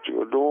here. They're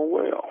still doing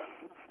well.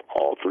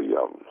 All 3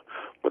 of them.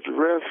 But the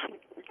rest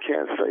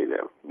can't say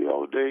that.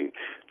 They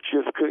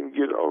just couldn't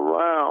get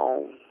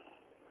around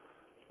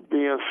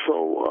being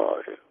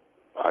so.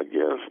 I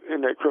guess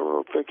in their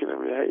criminal thinking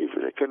and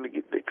behavior, they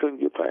couldn't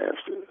get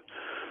past it.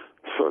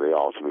 So they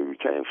ultimately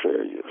became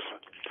failures.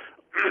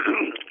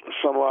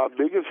 Some of our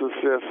biggest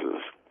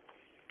successes,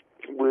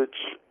 which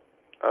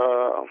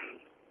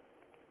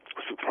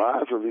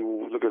surprisingly,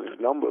 when we look at the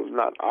numbers,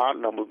 not our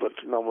numbers, but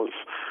the numbers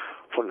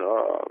from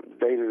the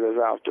data that's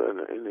out there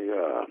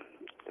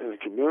in the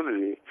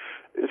community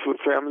is with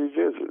family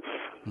visits.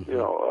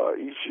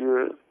 Each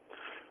year,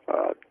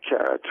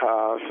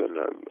 Caritas and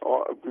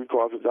the Greek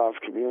Orthodox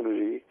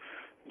community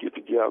get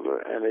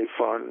together and they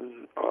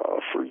fund a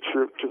free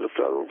trip to the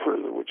federal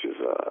prison, which is,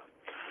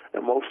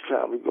 and most of the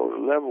time we go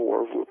to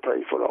Leavenworth, we'll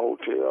pay for the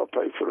hotel,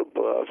 pay for the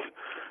bus,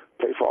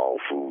 pay for all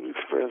food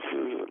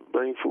expenses, and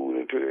bring food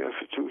into the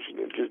institution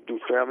and just do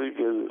family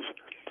visits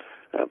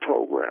and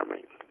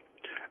programming.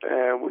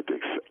 And with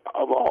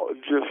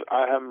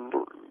I haven't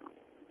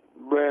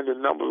ran the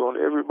numbers on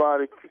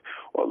everybody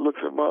or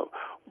looked them up,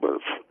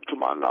 but to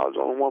my knowledge,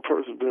 only one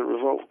person's been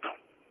revoked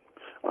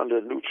under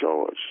a new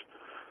charge.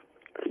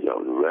 The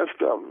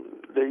rest of them,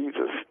 they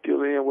either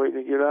still in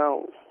waiting to get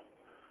out,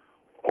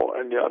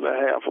 and the other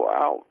half are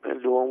out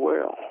and doing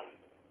well.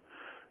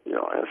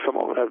 And some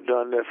of them have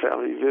done their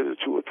family visit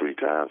 2 or 3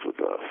 times with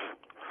us.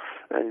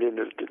 And then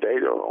the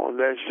data on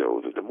that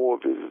shows that the more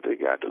visits they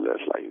got, the less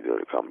likely they're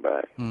to come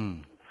back.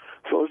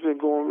 So it's been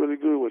going really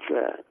good with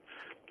that.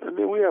 And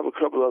then we have a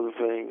couple other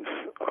things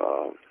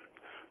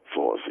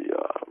for the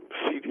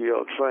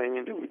CDL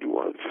training that we do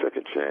on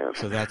Second Chance.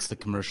 So that's the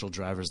commercial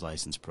driver's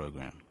license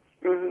program.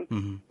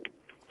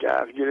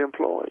 Guys get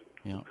employed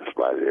in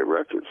spite of their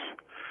records.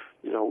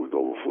 We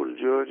go before the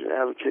judge and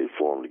advocate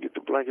for them to get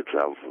the blanket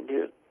travel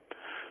permit.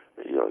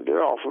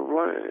 They're off and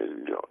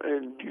running,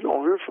 and you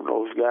don't hear from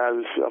those guys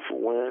except for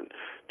when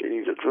they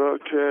need a drug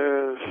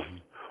test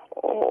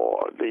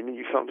or they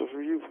need something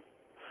from you.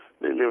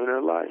 They live in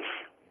their life.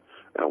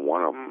 And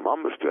one of them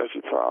I'm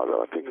especially proud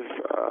of. I think it's,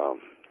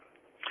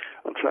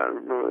 I'm trying to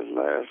remember his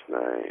last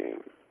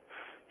name.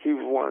 He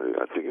was one of the,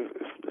 I think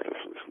his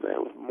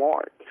name was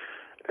Mark.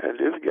 And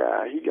this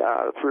guy, he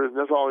got out of prison.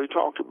 That's all he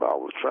talked about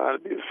was trying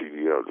to be a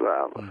CDL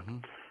driver.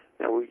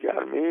 And we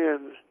got him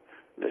in.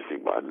 Next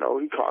thing I know,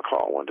 he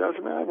called one day. I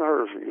said, man, I haven't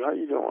heard from you. How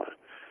you doing?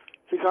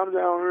 He said, I'm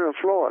down here in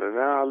Florida.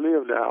 Now I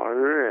live down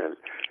here, and,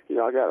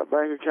 I got a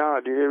bank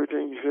account. I did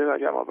everything you said. I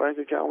got my bank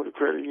account with the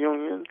credit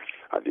union.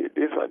 I did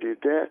this. I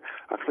did that.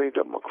 I cleaned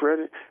up my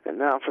credit, and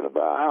now I'm finna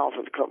buy a house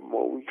in a couple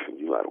more weeks. And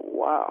you're like,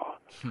 wow.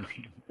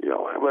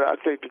 But I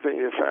think the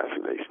thing that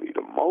fascinates me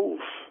the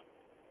most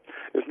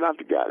is not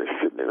the guy that's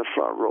sitting in the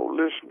front row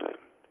listening.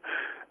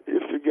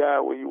 It's the guy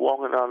when you're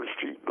walking down the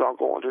street,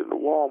 going to the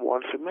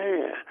Walmart and say,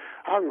 man,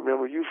 I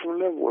remember you from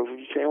Leavenworth when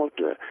you came up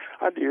there.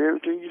 I did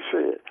everything you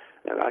said,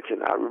 and I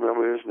cannot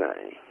remember his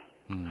name.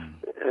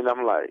 And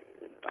I'm like,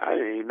 I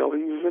didn't even know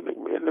he was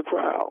in the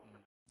crowd.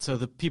 So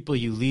the people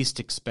you least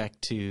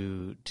expect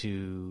to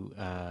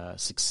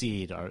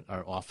succeed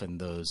are often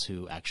those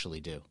who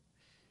actually do.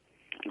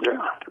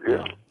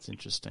 Yeah. It's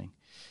interesting.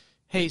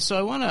 Hey, so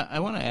I want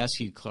to ask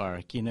you,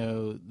 Clark.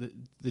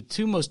 The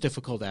 2 most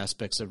difficult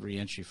aspects of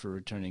reentry for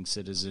returning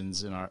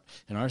citizens in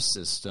our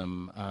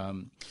system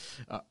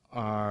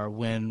are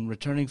when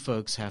returning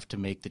folks have to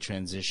make the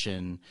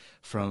transition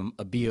from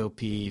a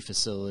BOP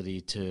facility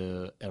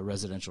to a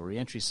residential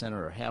reentry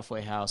center or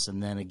halfway house,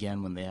 and then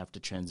again when they have to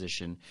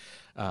transition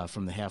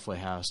from the halfway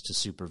house to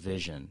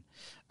supervision.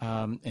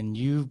 And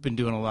you've been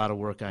doing a lot of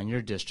work on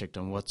your district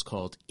on what's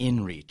called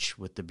InReach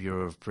with the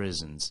Bureau of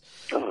Prisons.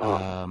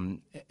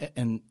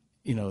 And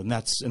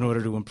that's in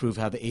order to improve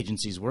how the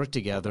agencies work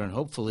together and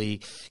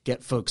hopefully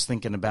get folks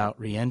thinking about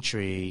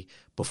reentry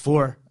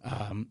before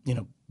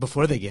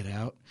they get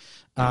out.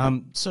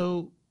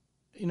 So,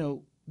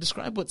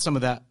 describe what some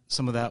of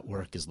that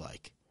work is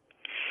like.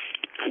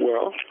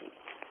 Well,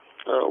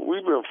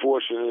 we've been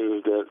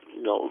fortunate that,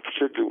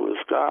 particularly with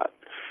Scott,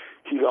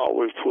 he's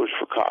always pushed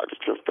for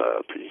cognitive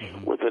therapy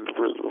within the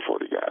prison before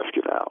the guys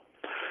get out.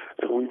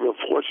 And we've been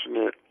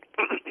fortunate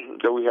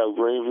that we have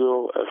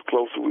Greenville as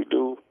close as we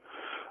do.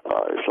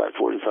 It's like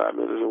 45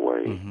 minutes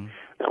away.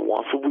 And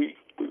once a week,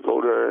 we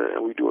go there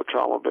and we do a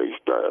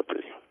trauma-based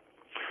therapy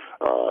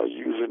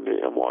using the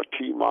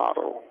MRT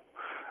model.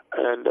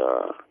 And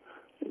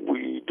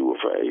we do it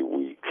for 8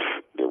 weeks.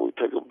 Then we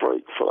take a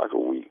break for like a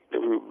week.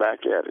 Then we're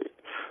back at it.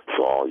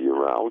 So all year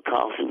round, we're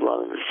constantly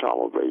running this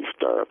trauma-based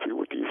therapy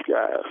with these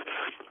guys.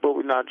 But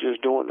we're not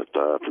just doing the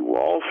therapy. We're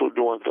also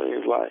doing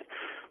things like,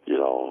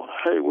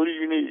 hey, what do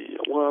you need?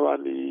 Well, I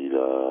need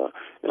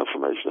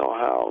information on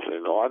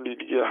housing, or I need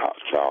to get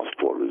child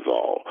support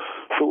resolved.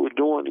 So we're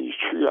doing these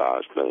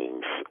triage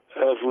things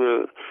as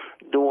we're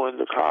doing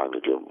the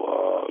cognitive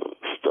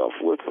stuff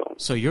with them.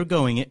 So you're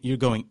going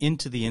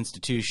into the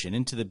institution,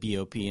 into the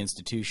BOP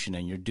institution,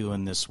 and you're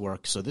doing this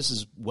work. So this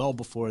is well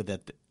before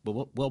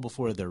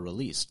they're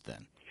released,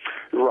 then.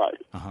 Right.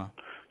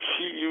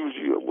 She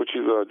usually, which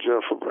is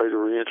Jennifer Brady,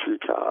 reentry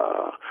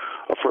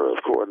affairs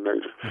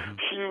coordinator.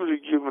 She usually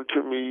given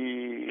to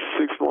me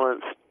 6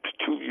 months to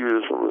 2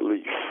 years for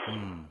release.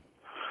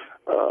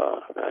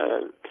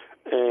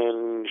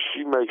 And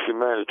she makes it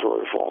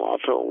mandatory for them. I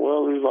told her,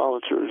 well, it's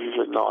voluntary. She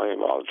said, no, it ain't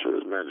voluntary,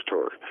 it's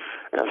mandatory.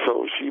 And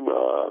so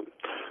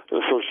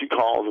she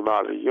calls them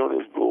out of the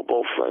units,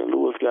 both St.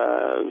 Louis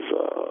guys,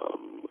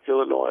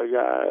 Illinois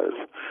guys,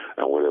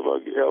 and whatever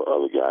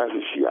other guys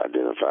that she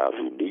identifies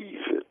who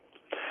needs it.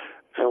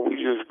 And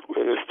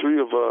it's 3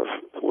 of us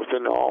with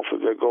within the office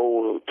that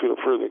go to the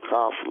prison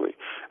constantly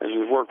and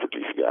just work with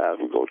these guys.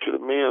 We go to the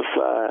men's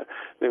side,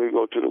 then we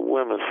go to the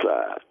women's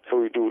side,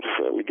 and we do the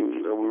same. We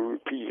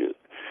repeat it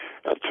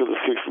until the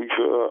 6 weeks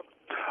are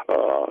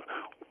up.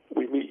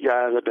 We meet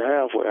guys at the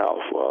halfway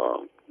house.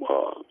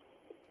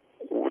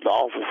 With the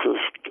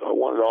officers,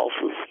 one of the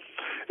officers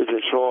is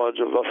in charge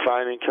of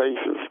assigning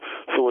cases.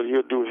 So what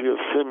he'll do is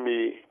he'll send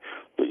me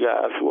the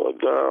guys who are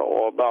there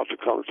or about to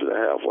come to the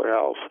halfway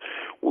house.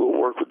 We'll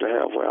work with the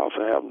halfway house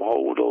and have them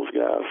hold those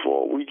guys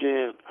for a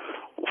weekend,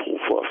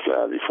 for a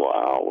Saturday, for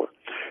an hour.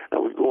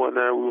 And we go in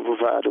there, we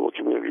provide them with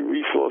community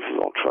resources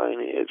on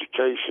training,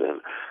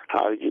 education,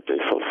 how to get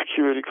their Social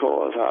Security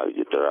cards, how to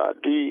get their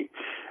ID.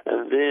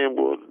 And then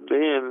we'll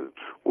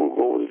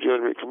go with the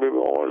judgment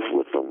commitment orders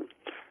with them,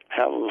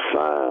 have them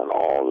sign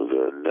all of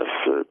their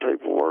necessary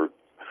paperwork,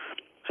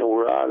 and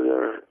we're out of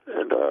there.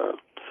 And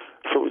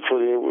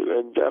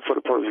and that for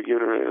the purpose of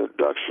giving an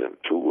introduction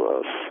to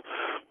us,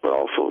 but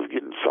also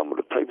getting some of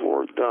the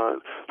paperwork done.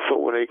 So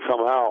when they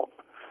come out,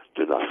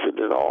 they're not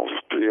sitting in office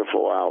 3 or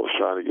 4 hours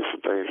trying to get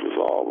some things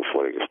resolved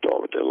before they can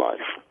start with their life.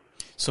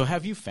 So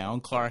have you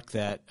found, Clark,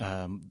 that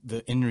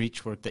the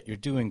in-reach work that you're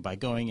doing by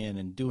going in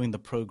and doing the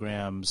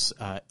programs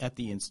at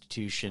the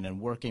institution and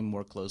working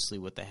more closely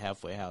with the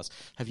halfway house,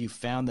 have you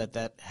found that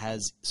that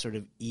has sort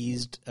of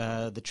eased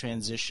the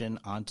transition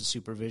onto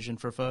supervision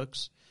for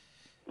folks?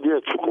 Yeah,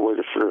 it took away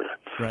the fear.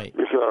 Right.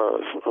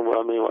 Because what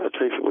I mean when it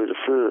takes away the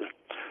fear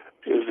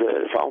is that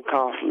if I'm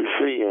constantly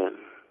seeing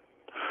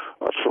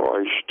a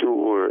Troy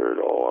Stewart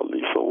or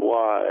Lisa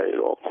White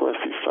or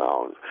Quincy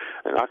Fountain,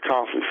 and I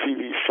constantly see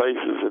these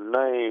faces and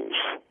names.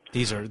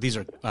 These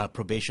are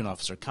probation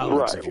officer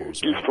colleagues of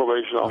yours, right? These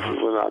probation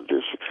officers are not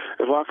this.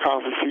 If I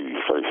constantly see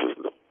these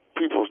faces,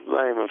 people's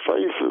name and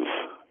faces,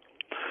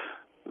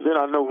 then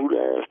I know who to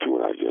ask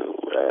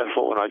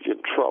for when I get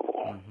in trouble.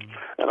 Mm-hmm.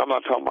 And I'm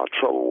not talking about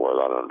trouble where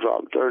I done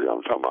drop dirty.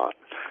 I'm talking about,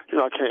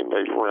 I can't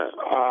make rent.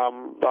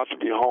 I'm about to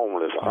be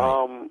homeless.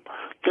 Right.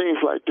 Things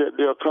like that,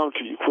 they'll come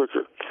to you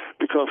quicker.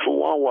 Because for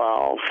one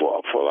while,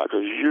 for like a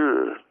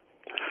year,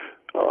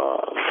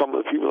 some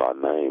of the people I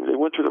named, they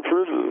went to the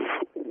prisons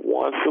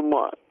once a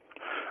month.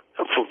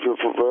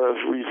 For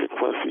various reasons,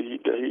 Quincy,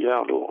 he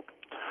handled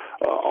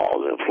all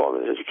the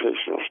employment and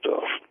educational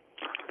stuff.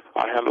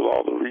 I handled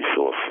all the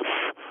resources.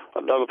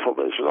 Another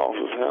probation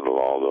officer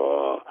handled all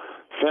the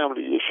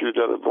family issues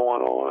that are going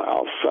on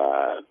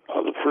outside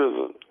of the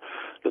prison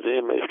that the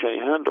inmates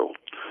can't handle.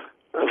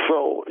 And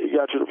so it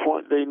got to the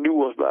point they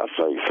knew us by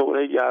face. So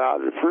when they got out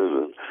of the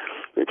prison,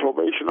 the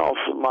probation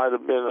officer might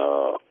have been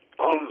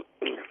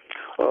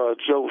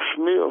Joe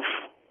Smith,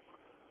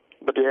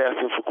 but they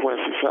asked him for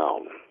Quincy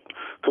Fountain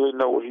because they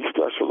know what he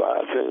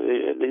specialized in.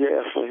 And they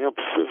asked for him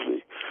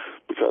specifically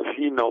because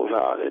he knows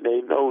how, and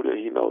they know that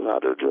he knows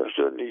how to address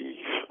their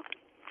needs.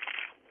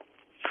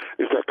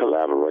 It's that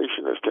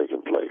collaboration that's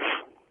taking place.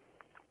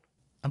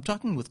 I'm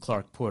talking with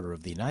Clark Porter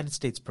of the United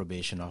States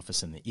Probation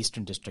Office in the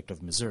Eastern District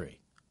of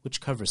Missouri,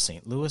 which covers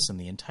St. Louis and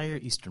the entire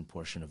eastern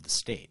portion of the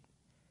state.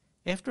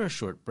 After a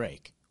short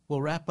break,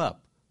 we'll wrap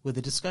up with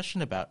a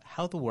discussion about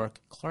how the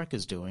work Clark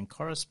is doing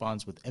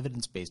corresponds with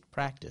evidence-based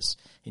practice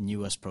in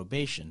U.S.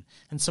 probation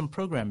and some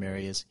program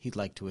areas he'd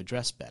like to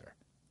address better.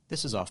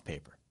 This is Off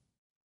Paper.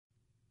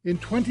 In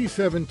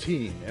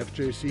 2017,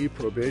 FJC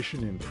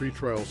Probation and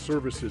Pretrial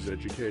Services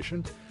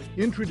Education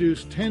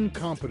introduced 10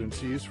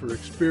 competencies for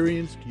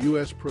experienced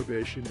U.S.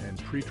 probation and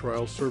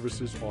pretrial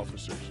services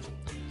officers.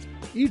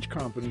 Each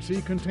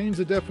competency contains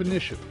a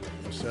definition,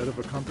 a set of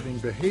accompanying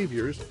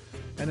behaviors,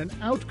 and an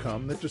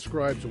outcome that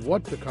describes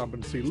what the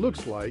competency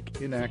looks like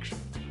in action.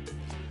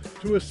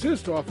 To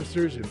assist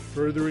officers in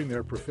furthering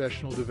their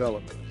professional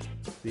development,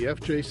 the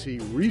FJC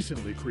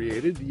recently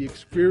created the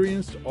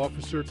Experienced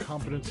Officer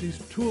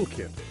Competencies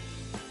Toolkit.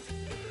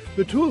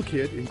 The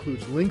toolkit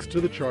includes links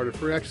to the Charter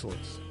for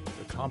Excellence,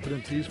 the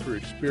competencies for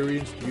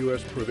experienced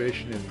U.S.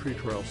 probation and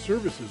pretrial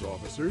services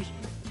officers,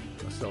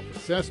 a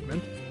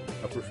self-assessment,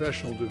 a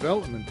professional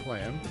development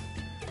plan,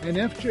 and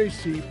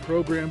FJC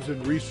programs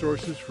and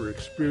resources for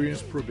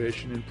experienced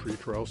probation and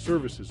pretrial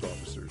services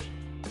officers.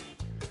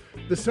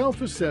 The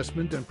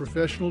self-assessment and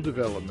professional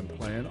development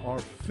plan are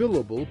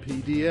fillable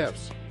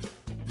PDFs,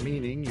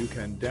 meaning you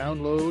can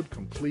download,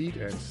 complete,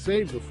 and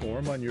save the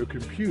form on your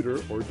computer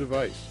or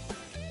device.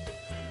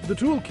 The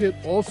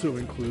toolkit also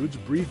includes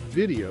brief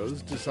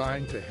videos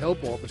designed to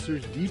help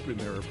officers deepen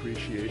their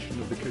appreciation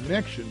of the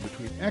connection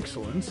between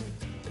excellence,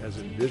 as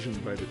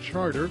envisioned by the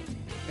Charter,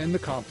 and the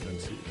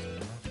competencies.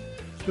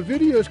 The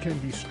videos can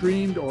be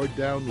streamed or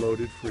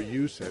downloaded for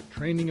use at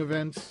training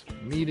events,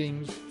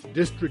 meetings,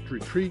 district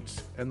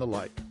retreats, and the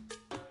like.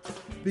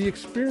 The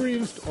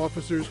Experienced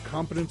Officers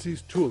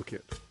Competencies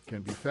Toolkit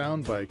can be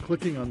found by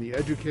clicking on the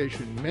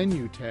Education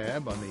menu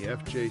tab on the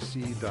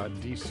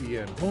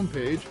fjc.dcn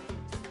homepage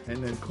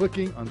and then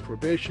clicking on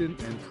Probation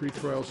and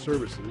Pretrial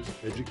Services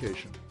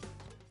Education.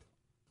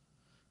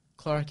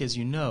 Clark, as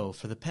you know,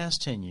 for the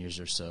past 10 years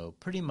or so,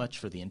 pretty much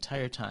for the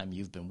entire time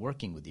you've been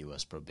working with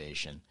U.S.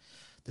 probation,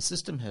 the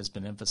system has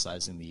been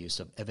emphasizing the use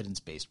of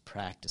evidence-based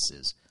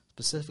practices,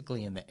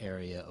 specifically in the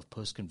area of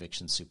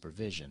post-conviction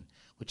supervision,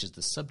 which is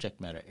the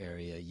subject matter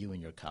area you and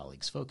your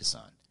colleagues focus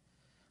on.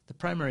 The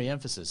primary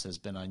emphasis has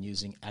been on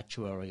using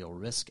actuarial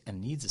risk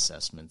and needs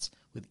assessments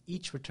with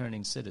each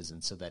returning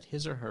citizen so that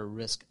his or her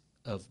risk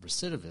of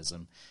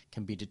recidivism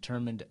can be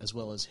determined as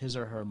well as his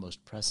or her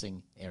most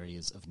pressing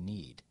areas of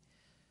need.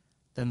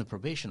 Then the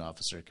probation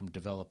officer can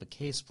develop a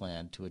case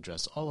plan to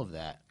address all of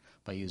that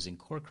by using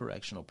core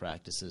correctional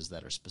practices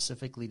that are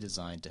specifically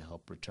designed to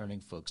help returning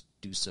folks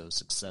do so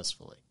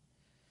successfully.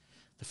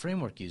 The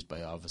framework used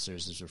by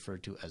officers is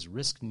referred to as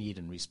risk, need,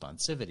 and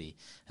responsivity,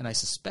 and I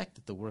suspect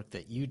that the work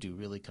that you do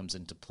really comes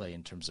into play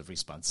in terms of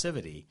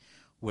responsivity,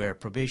 where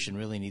probation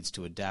really needs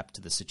to adapt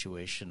to the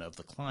situation of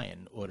the client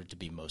in order to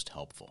be most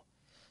helpful.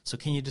 So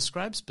can you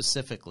describe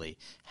specifically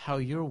how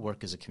your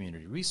work as a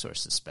community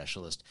resources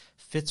specialist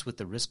fits with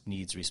the risk,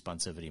 needs,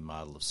 responsivity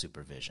model of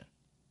supervision?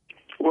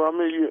 Well, I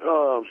mean,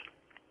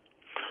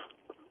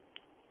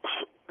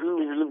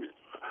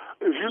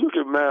 if you look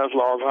at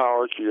Maslow's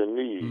hierarchy of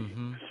needs,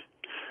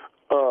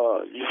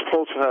 you're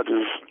supposed to have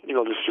this,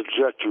 this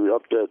trajectory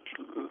up that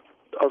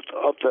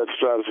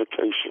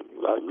stratification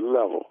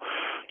level,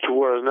 to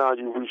where now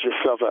you reach your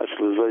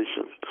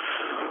self-actualization.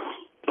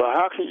 But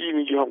how can you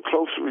even come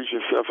close to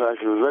reaching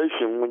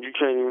self-actualization when you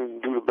can't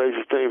even do the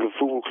basic things of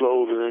food,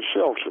 clothing, and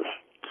shelter?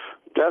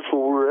 That's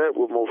where we're at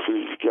with most of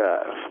these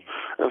guys.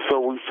 And so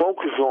we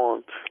focus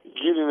on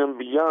getting them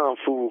beyond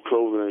food,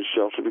 clothing, and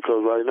shelter, because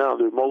right now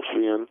they're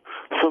mostly in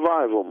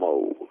survival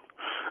mode.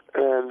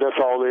 And that's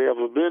all they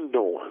ever been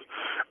doing.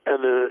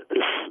 And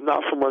it's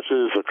not so much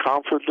that it's a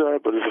comfort there,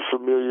 but it's a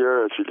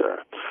familiarity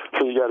there.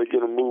 So you got to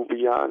get them moved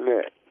beyond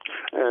that.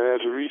 And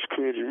as a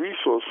community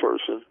resource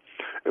person,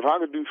 if I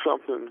could do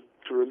something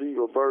to relieve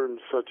a burden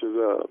such as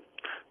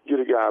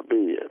get a guy a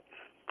bed,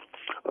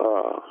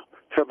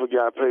 help a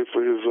guy pay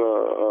for his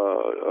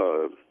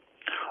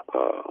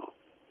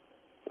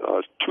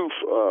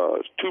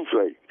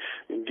toothache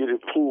and get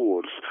it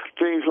pulled,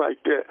 things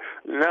like that,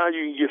 now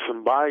you can get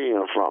some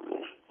buy-in from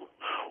them.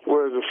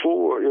 Whereas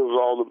before, it was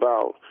all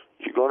about,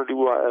 you're going to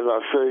do as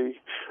I say,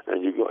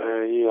 and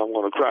I'm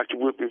going to crack the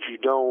whip if you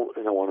don't,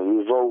 and I want to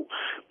revoke.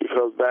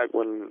 Because back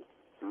when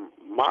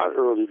my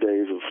early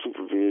days of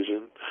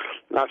supervision,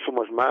 not so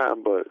much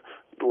mine, but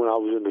when I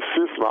was in the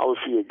system, I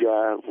would see a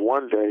guy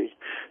one day,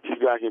 he's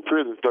back in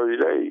prison 30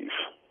 days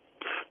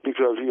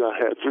because he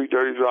had 3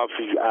 dirty drops,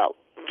 he's out,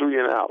 3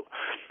 and out.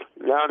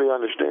 Now they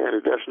understand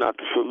that that's not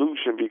the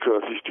solution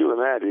because he's still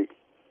an addict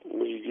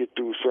when you get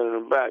through sending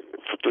him back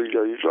for 3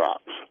 dirty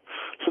drops.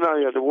 So now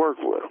you have to work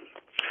with him.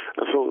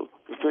 And so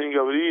the thing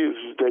of it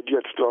is that you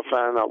have to start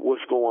finding out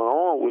what's going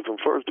on with them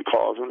first to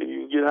cause them to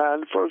even get high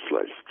in the first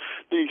place.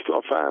 Then you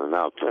start finding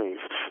out things.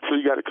 So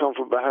you got to come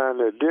from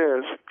behind that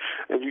desk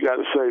and you got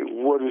to say,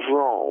 what is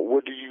wrong?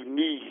 What do you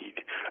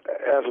need?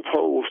 As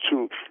opposed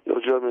to,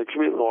 judgment and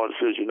commitment order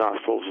says you're not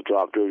supposed to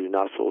drop dirt, you're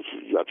not supposed to,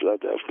 you have to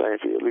abstain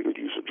for illegal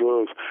use of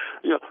drugs.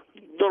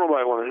 Don't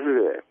nobody want to hear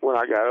that when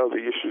I got other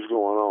issues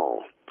going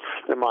on.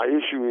 And my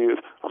issue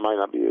is, I might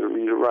not be able to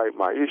read it right.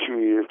 My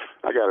issue is,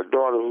 I got a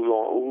daughter who's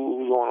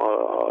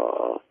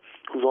on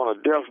a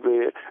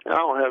deathbed, and I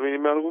don't have any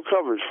medical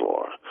coverage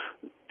for her.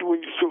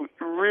 So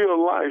real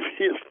life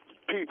hits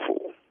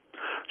people,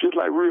 just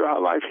like real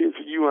life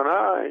hits you and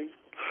I.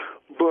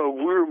 But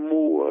we're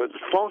more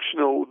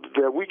functional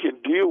that we can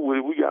deal with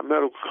it. We got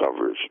medical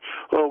coverage,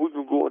 or we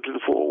can go into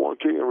the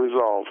 401k and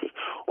resolve it,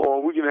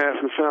 or we can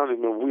ask a family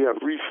member. We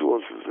have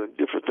resources and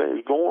different things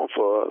going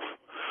for us.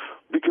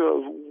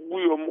 Because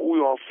we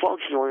are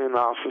functional in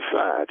our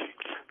society.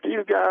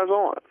 These guys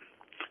aren't.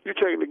 You're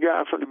taking the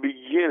guy from the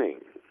beginning.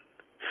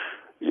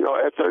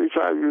 At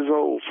 35 years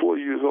old,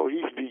 40 years old,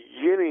 he's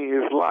beginning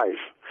his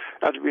life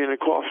after being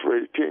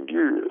incarcerated 10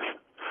 years.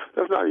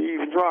 That's not an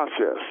easy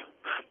process.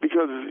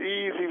 Because it's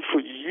easy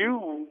for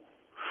you,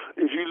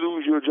 if you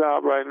lose your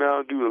job right now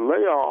and do the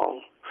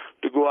layoff,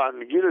 to go out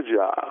and get a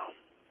job.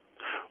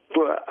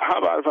 But how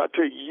about if I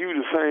take you,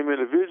 the same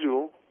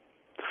individual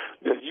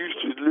that's used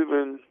to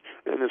living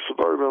in a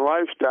suburban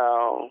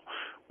lifestyle,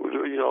 with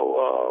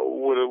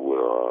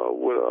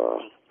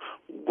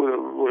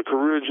a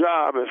career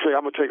job, and say,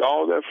 I'm gonna take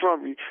all that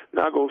from you.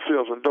 Now go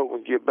sell some dope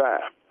and get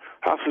back.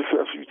 How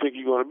successful you think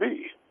you're gonna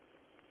be?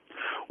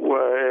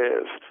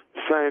 Whereas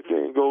the same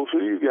thing goes for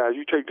these guys.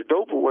 You take the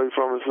dope away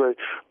from them and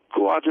say,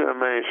 go out there and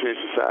mainstream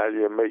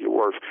society and make it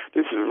work.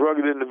 This is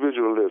rugged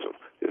individualism.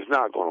 It's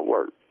not gonna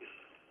work.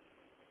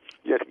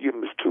 You have to give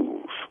them his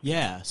tools.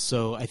 Yeah,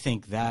 so I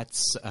think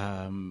that's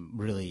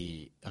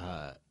really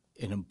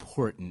an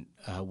important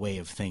way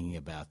of thinking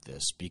about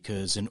this,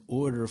 because in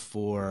order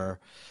for,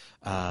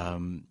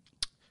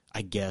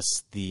 I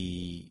guess,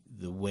 the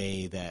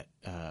way that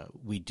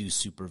we do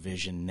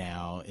supervision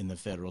now in the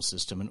federal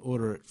system, in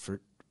order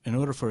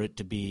for it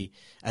to be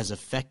as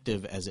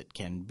effective as it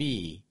can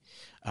be,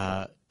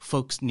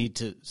 folks need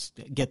to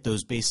get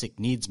those basic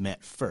needs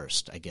met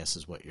first, I guess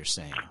is what you're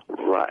saying.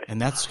 Right.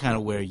 And that's kind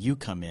of where you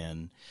come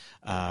in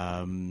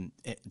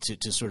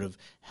to sort of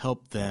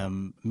help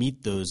them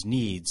meet those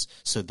needs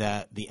so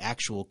that the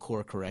actual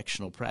core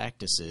correctional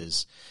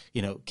practices,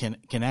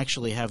 can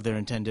actually have their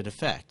intended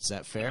effect. Is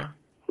that fair?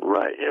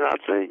 Right. And I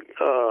think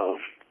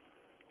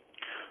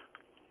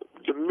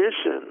the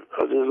mission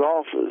of this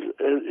office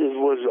is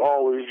what's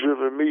always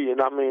driven me,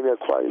 and I mean that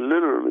quite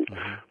literally,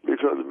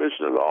 because the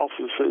mission of the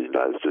office of the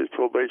United States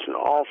Probation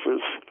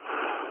Office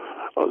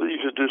of the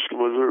Eastern District of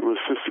Missouri with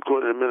Assist the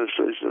Court and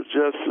Administration of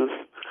Justice,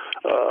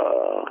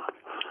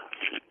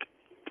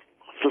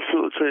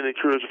 facilitate and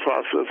encourage the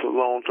process of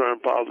long-term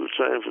positive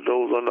change for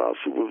those under our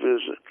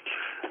supervision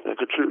and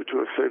contribute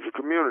to a safer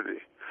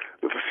community.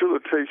 The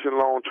facilitate and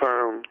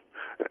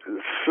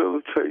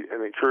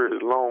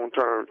encourage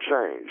long-term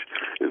change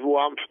is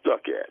where I'm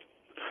stuck at.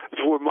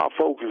 It's where my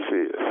focus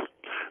is.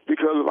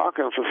 Because if I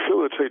can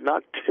facilitate,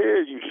 not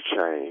tell you to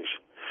change,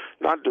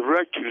 not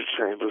direct you to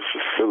change, but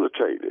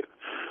facilitate it.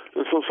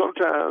 And so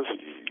sometimes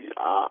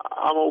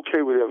I'm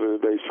okay with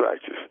evidence-based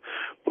practice.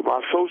 But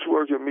my social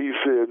worker in me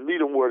says, meet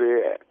them where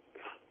they're at.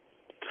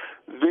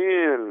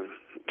 Then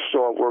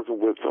start working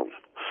with them.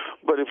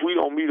 But if we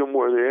don't meet them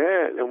where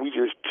they're at and we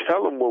just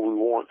tell them what we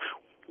want,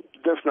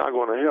 that's not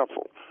going to help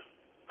them.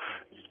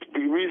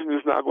 The reason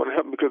it's not going to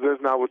help them because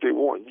that's not what they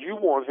want. You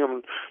want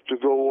him to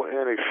go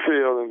and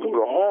excel and go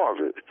to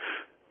Harvard.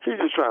 He's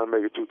just trying to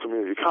make it through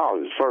community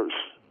college first.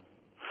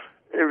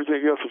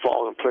 Everything else will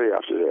fall in play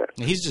after that.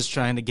 He's just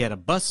trying to get a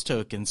bus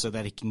token so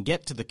that he can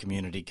get to the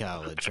community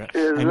college, right?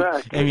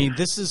 Exactly. I mean,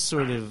 this is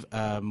sort of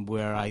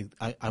where I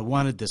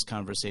wanted this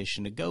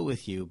conversation to go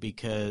with you,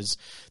 because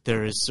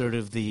there is sort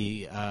of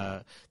the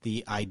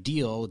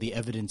ideal, the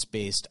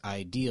evidence-based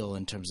ideal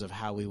in terms of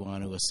how we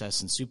want to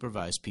assess and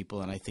supervise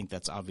people, and I think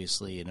that's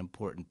obviously an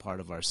important part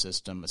of our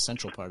system, a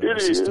central part of our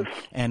system,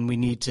 and we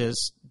need to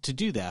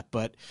do that.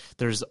 But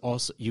there's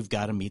also, you've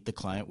got to meet the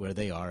client where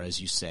they are,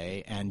 as you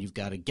say, and you've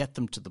got to get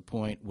them to the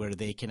point where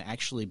they can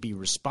actually be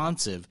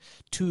responsive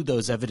to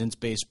those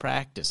evidence-based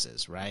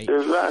practices, right?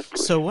 Exactly.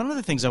 So one of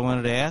the things I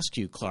wanted to ask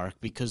you,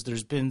 Clark, because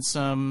there's been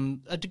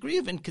a degree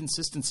of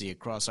inconsistency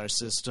across our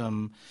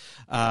system.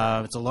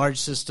 It's a large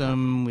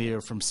system. We are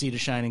from sea to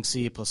shining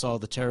sea, plus all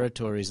the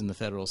territories in the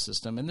federal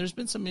system, and there's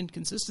been some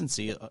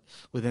inconsistency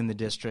within the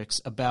districts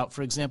about,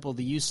 for example,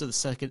 the use of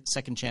the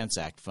Second Chance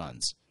Act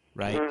funds.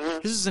 Right?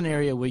 Mm-hmm. This is an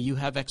area where you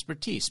have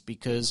expertise,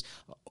 because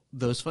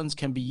those funds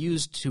can be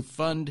used to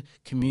fund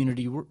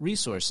community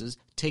resources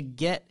to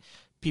get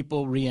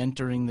people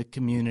reentering the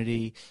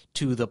community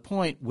to the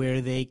point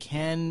where they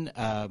can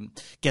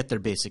get their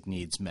basic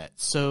needs met.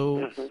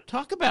 So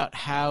talk about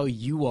how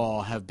you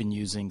all have been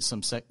using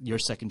your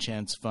Second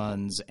Chance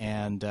funds,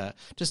 and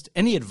just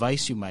any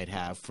advice you might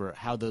have for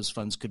how those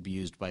funds could be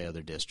used by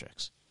other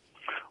districts.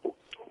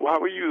 Well,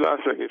 how we use our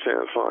Second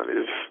Chance fund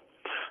is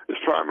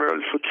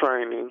primarily for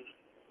training,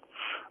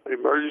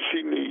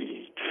 emergency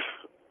needs,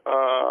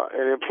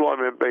 and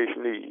employment-based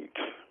needs.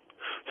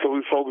 So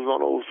we focus on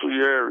those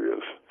three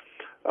areas.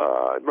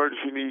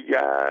 Emergency need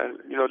guy,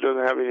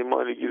 doesn't have any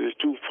money to get his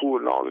tooth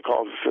pulled and all it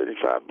costs is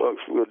 $75.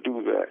 We'll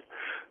do that.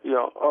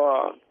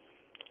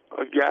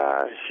 A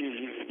guy,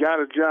 he's got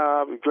a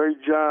job, a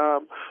great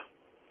job,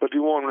 but he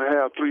wants to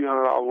have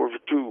 $300 worth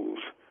of tools.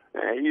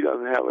 And he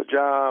doesn't have a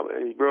job,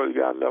 and he barely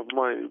got enough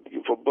money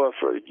for bus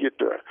fare to get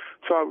there.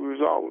 So our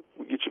result,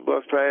 we get your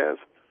bus pass,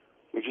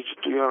 we get you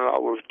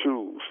 $300 worth of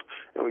tools,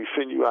 and we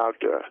send you out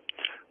there.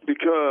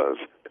 Because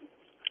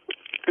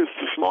it's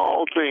the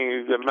small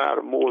things that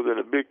matter more than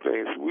the big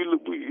things.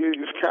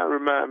 It kind of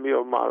reminds me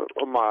of my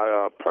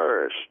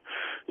parish.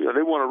 They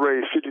want to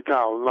raise $50,000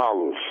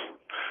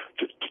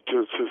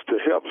 to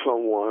help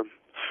someone,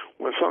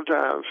 when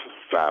sometimes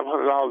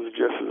 $500 is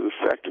just as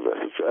effective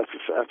as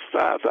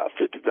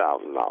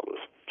 $50,000.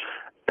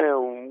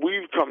 And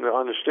we've come to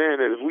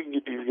understand that if we can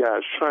get these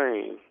guys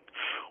trained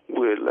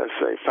with, let's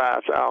say,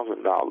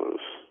 $5,000,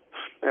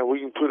 and we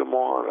can put them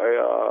on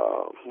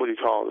a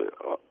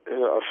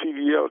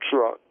CDL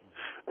truck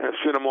and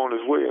send him on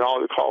his way, and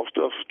all it costs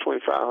us is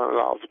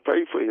 $2,500 to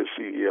pay for his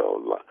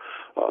CDL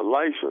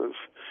license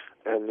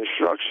and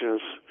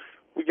instructions,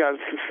 we got a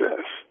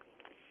success.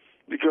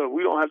 Because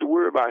we don't have to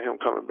worry about him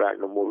coming back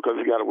no more, because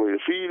he's got a way to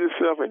feed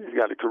himself, and he's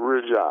got a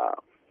career job,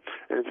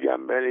 and he's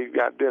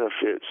got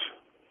benefits.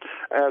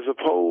 As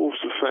opposed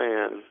to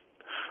saying,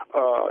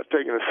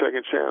 taking a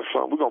Second Chance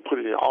fund, we're going to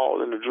put it all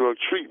in the drug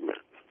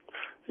treatment.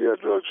 Yeah,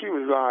 drug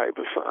treatment is all right,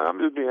 but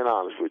I'm just being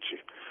honest with you.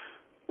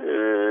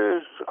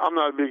 I'm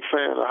not a big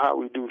fan of how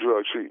we do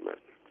drug treatment,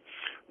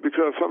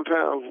 because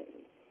sometimes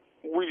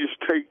we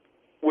just take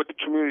what the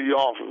community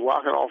offers. Well,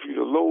 I can offer you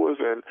the lowest,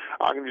 and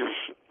I can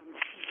just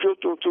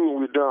filter them through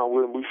and we're done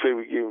with them. We say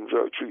we give them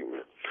drug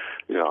treatment.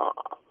 I'm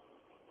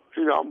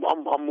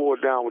more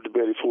down with the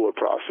Betty Ford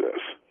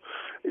process,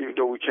 even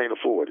though we can't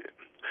afford it.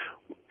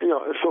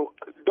 So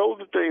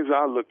those are things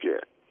I look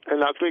at.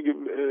 And I think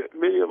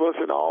many of us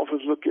in the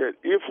office look at,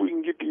 if we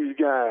can get these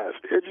guys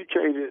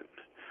educated,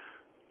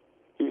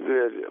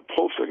 either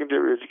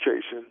post-secondary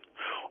education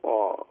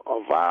or a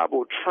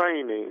viable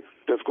training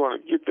that's going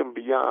to get them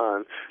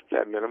beyond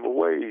that minimum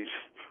wage,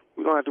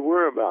 we don't have to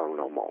worry about them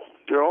no more.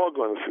 They're all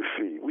going to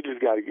succeed. We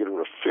just got to get them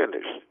to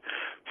finish.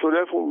 So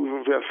that's what we've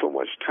invested so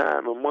much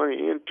time and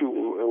money into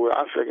with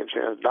our second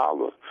chance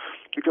dollar,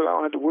 because I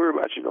don't have to worry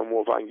about you no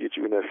more if I can get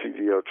you in that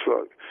CDL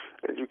truck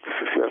and you can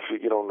successfully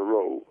get on the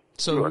road.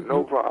 So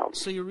no problem.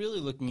 So you're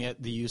really looking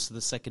at the use of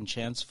the second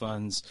chance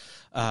funds,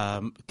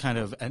 kind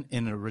of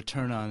in a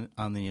return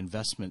on the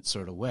investment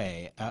sort of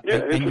way,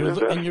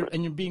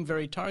 and you're being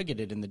very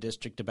targeted in the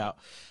district about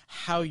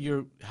how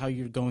you're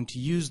going to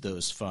use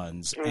those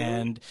funds,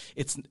 and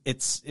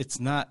it's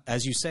not,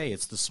 as you say,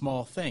 it's the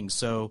small things.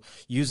 So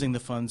using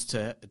the funds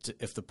to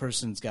if the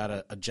person's got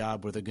a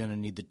job where they're going to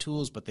need the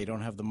tools but they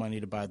don't have the money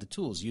to buy the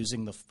tools,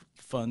 using the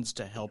funds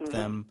to help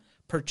them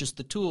purchase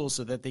the tools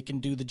so that they can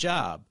do the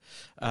job,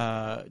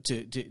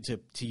 to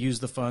use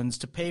the funds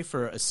to pay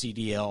for a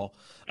CDL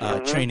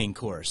training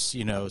course,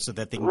 so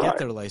that they can get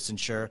their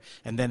licensure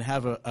and then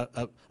have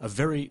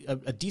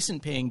a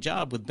decent paying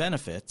job with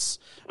benefits,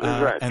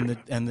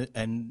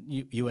 and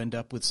you end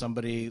up with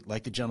somebody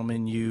like the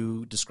gentleman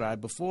you described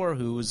before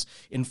who was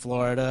in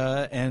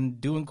Florida and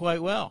doing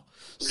quite well.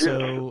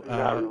 So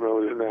I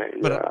remember his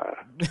name.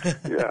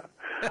 Yeah.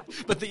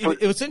 But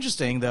what's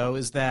interesting, though,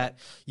 is that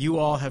you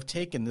all have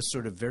taken this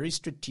sort of very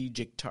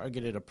strategic,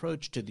 targeted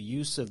approach to the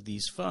use of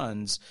these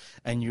funds,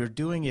 and you're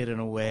doing it in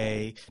a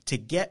way to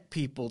get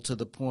people to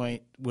the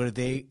point where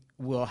they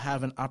will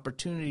have an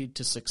opportunity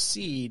to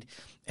succeed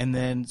and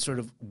then sort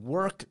of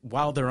work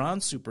while they're on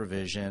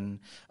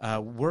supervision,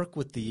 work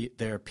with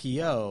their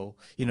PO,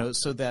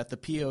 so that the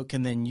PO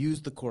can then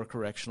use the core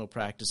correctional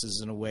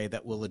practices in a way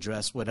that will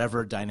address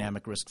whatever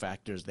dynamic risk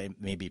factors they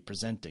may be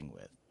presenting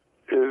with.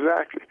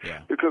 Exactly.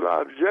 Yeah. Because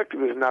our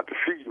objective is not to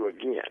see you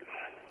again.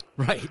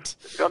 Right.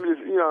 I'm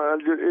just,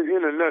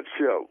 in a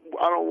nutshell,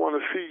 I don't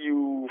want to see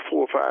you 4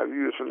 or 5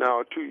 years from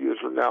now or 2 years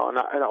from now, or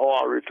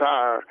I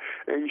retire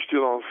and you're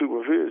still on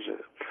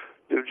supervision.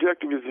 The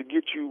objective is to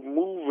get you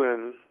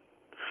moving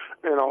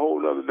in a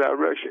whole other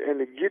direction and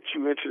to get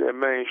you into that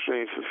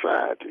mainstream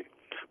society.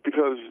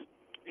 Because,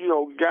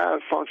 guys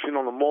function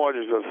on the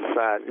margins of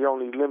society. They're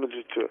only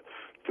limited to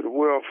the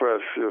welfare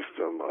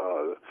system,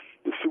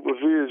 the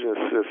supervision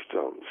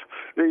systems.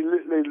 They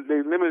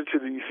limited to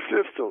these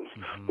systems.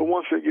 But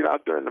once they get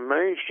out there in the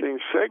mainstream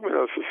segment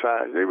of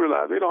society, they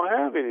realize they don't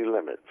have any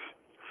limits.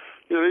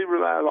 They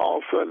realize all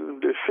of a sudden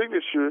their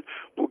signature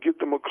will get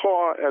them a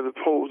car as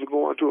opposed to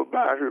going to a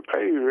buy here,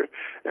 pay here,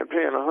 and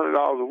paying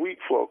 $100 a week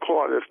for a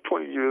car that's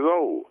 20 years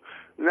old.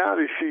 Now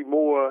they see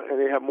more and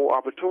they have more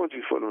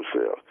opportunities for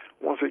themselves.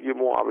 Once they get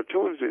more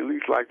opportunities, they're at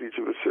least likely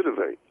to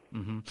recidivate.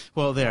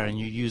 Well, and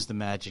you use the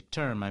magic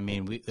term. I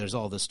mean, there's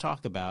all this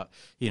talk about,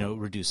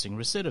 reducing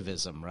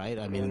recidivism, right?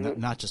 I mean,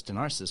 not just in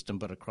our system,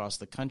 but across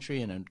the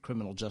country and in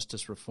criminal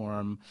justice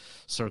reform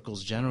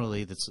circles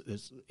generally. That's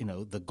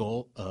the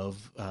goal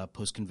of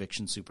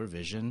post-conviction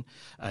supervision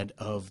and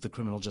of the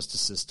criminal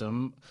justice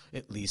system.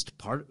 At least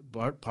part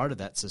of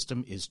that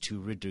system is to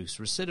reduce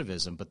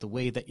recidivism. But the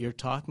way that you're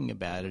talking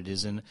about it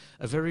is in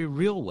a very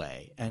real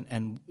way,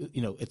 and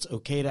it's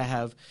okay to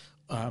have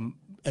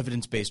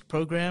evidence-based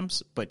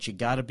programs, but you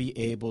got to be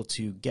able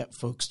to get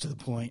folks to the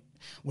point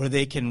where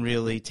they can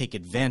really take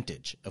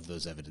advantage of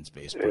those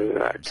evidence-based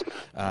programs.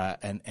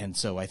 And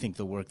so I think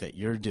the work that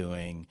you're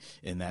doing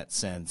in that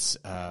sense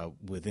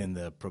within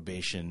the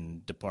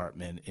probation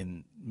department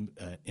in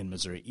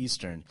Missouri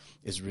Eastern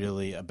is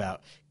really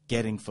about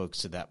getting folks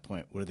to that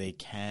point where they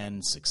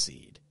can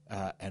succeed.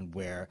 And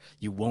where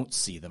you won't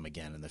see them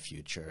again in the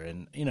future.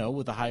 And,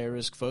 with the higher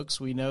risk folks,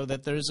 we know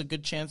that there's a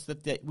good chance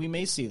that we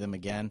may see them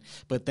again.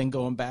 But then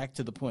going back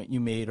to the point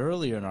you made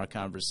earlier in our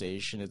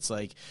conversation, it's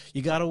like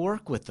you got to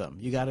work with them.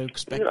 You got to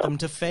expect them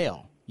to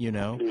fail.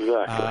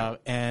 Exactly.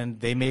 And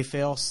they may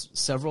fail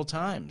several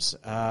times.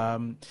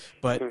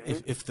 But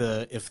if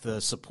the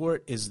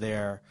support is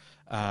there,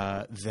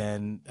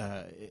 then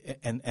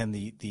and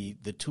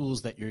the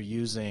tools that you're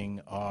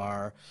using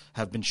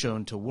have been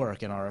shown to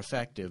work and are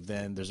effective,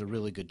 then there's a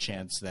really good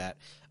chance that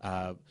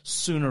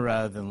sooner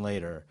rather than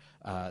later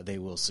they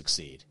will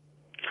succeed.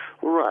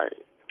 Right.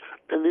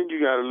 And then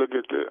you got to look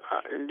at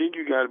and then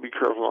you got to be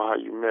careful on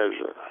how you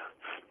measure.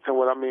 And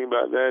what I mean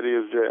by that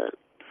is that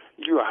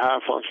you're a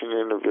high-functioning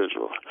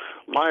individual.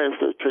 My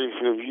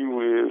expectation of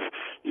you is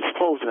you're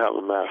supposed to have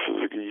a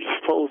master's degree. You're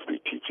supposed to be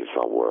teaching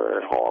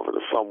somewhere at Harvard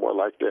or somewhere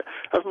like that.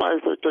 That's my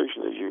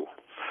expectation of you.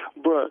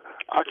 But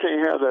I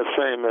can't have that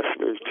same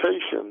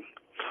expectation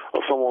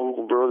of someone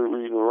who can barely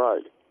read and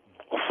write,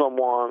 or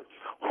someone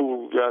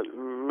who got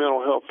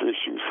mental health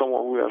issues,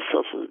 someone who has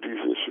substance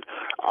abuse issues.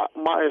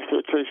 My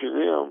expectation of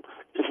them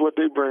is what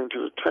they bring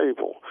to the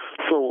table.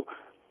 So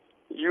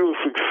you're a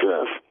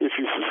success if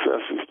you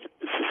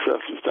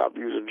successfully stop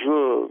using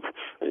drugs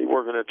and you're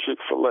working at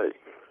Chick-fil-A.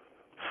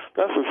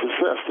 That's a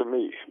success to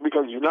me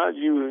because you're not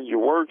using, you're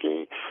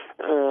working,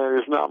 and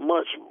it's not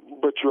much,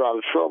 but you're out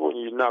of trouble and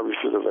you're not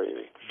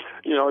recidivating.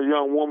 A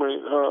young woman,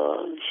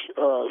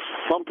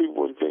 some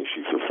people would think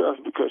she's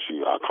successful because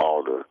I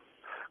called her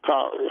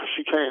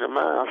she came to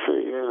mind, I said,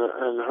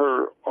 and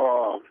her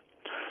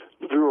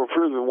the Bureau of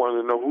Prison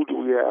wanted to know who do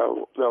we have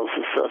that was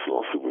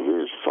successful on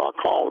supervision. So I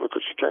called her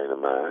because she came to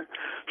mind.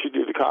 She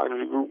did the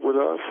cognitive group with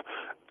us.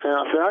 And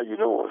I said, how you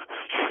doing?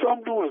 She said,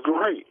 I'm doing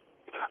great.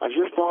 I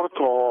just bought a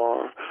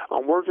car.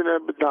 I'm working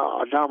at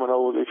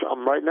Domino's.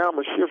 Right now I'm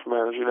a shift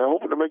manager. They're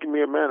hoping to make me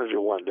a manager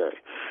one day.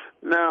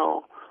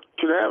 Now,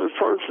 to the average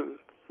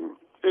person,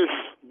 it's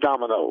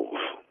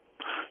Domino's.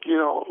 You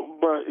know,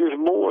 but it's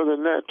more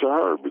than that to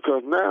her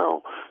because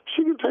now she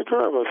can take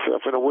care of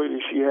herself in a way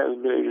that she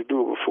hasn't been able to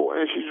do it before,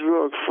 and she's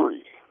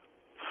drug-free.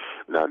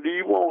 Now, do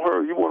you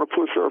want to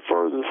push her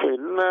further and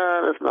say,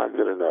 nah, that's not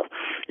good enough.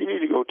 You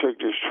need to go take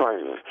this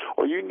training,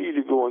 or you need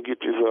to go and get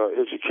this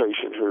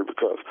education here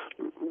because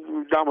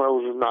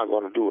Domino's is not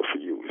going to do it for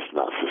you. It's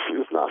not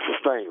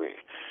sustaining.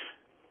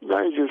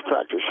 Now you just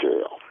cracked your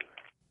shell.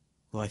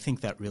 Well, I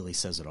think that really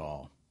says it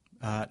all.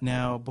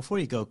 Now, before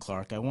you go,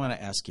 Clark, I want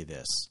to ask you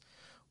this.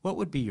 What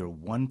would be your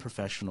one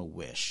professional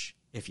wish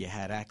if you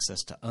had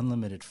access to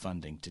unlimited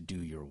funding to do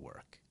your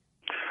work?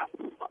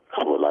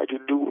 I would like to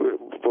do it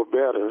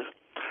better,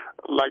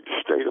 like the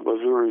state of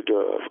Missouri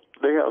does.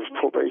 They have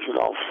probation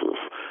officers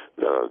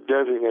that are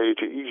designated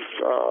to each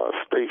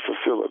state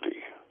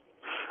facility.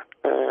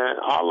 And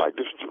I like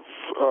to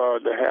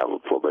have a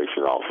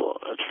probation officer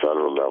at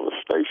federal level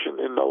stationed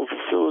in those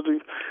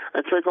facilities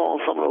and take on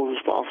some of those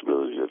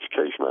responsibilities that the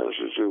case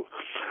managers do.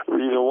 The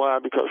reason why?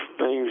 Because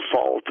things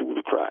fall through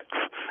the cracks.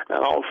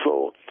 And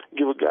also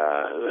give a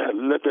guy,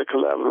 let that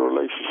collaborative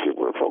relationship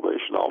with a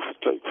probation officer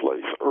take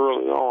place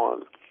early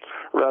on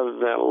rather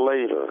than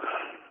later.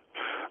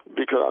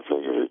 Because I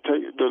think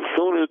the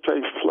sooner it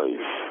takes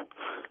place,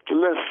 the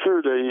less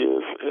fear there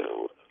is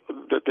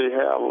that they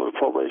have with a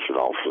probation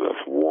officer.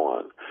 That's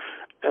one.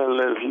 And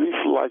it's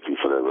least likely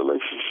for that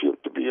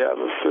relationship to be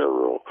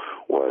adversarial,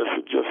 whereas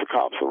it's just a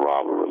cops and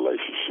robber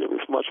relationship.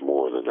 It's much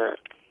more than that.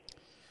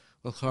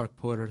 Well, Clark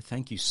Porter,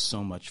 thank you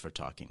so much for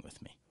talking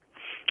with me.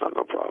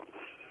 No problem.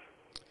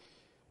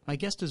 My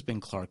guest has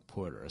been Clark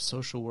Porter, a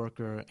social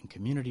worker and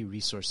community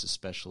resources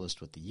specialist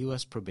with the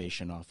U.S.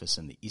 Probation Office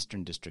in the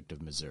Eastern District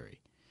of Missouri.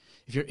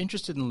 If you're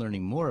interested in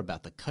learning more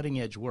about the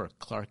cutting-edge work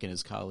Clark and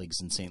his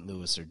colleagues in St.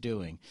 Louis are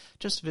doing,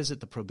 just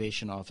visit the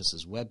Probation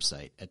Office's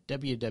website at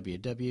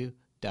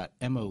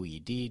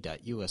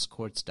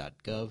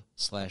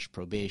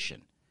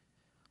www.moed.uscourts.gov/probation.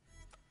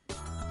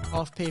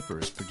 Off Paper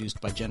is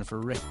produced by Jennifer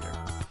Richter.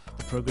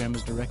 The program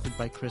is directed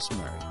by Chris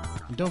Murray.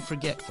 And don't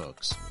forget,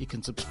 folks, you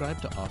can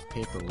subscribe to Off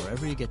Paper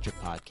wherever you get your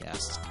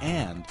podcasts,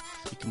 and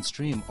you can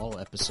stream all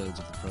episodes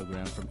of the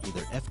program from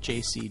either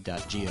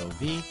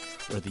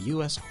fjc.gov or the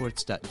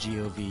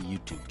uscourts.gov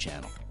YouTube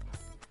channel.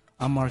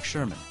 I'm Mark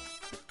Sherman.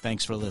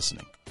 Thanks for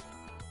listening.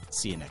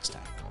 See you next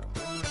time.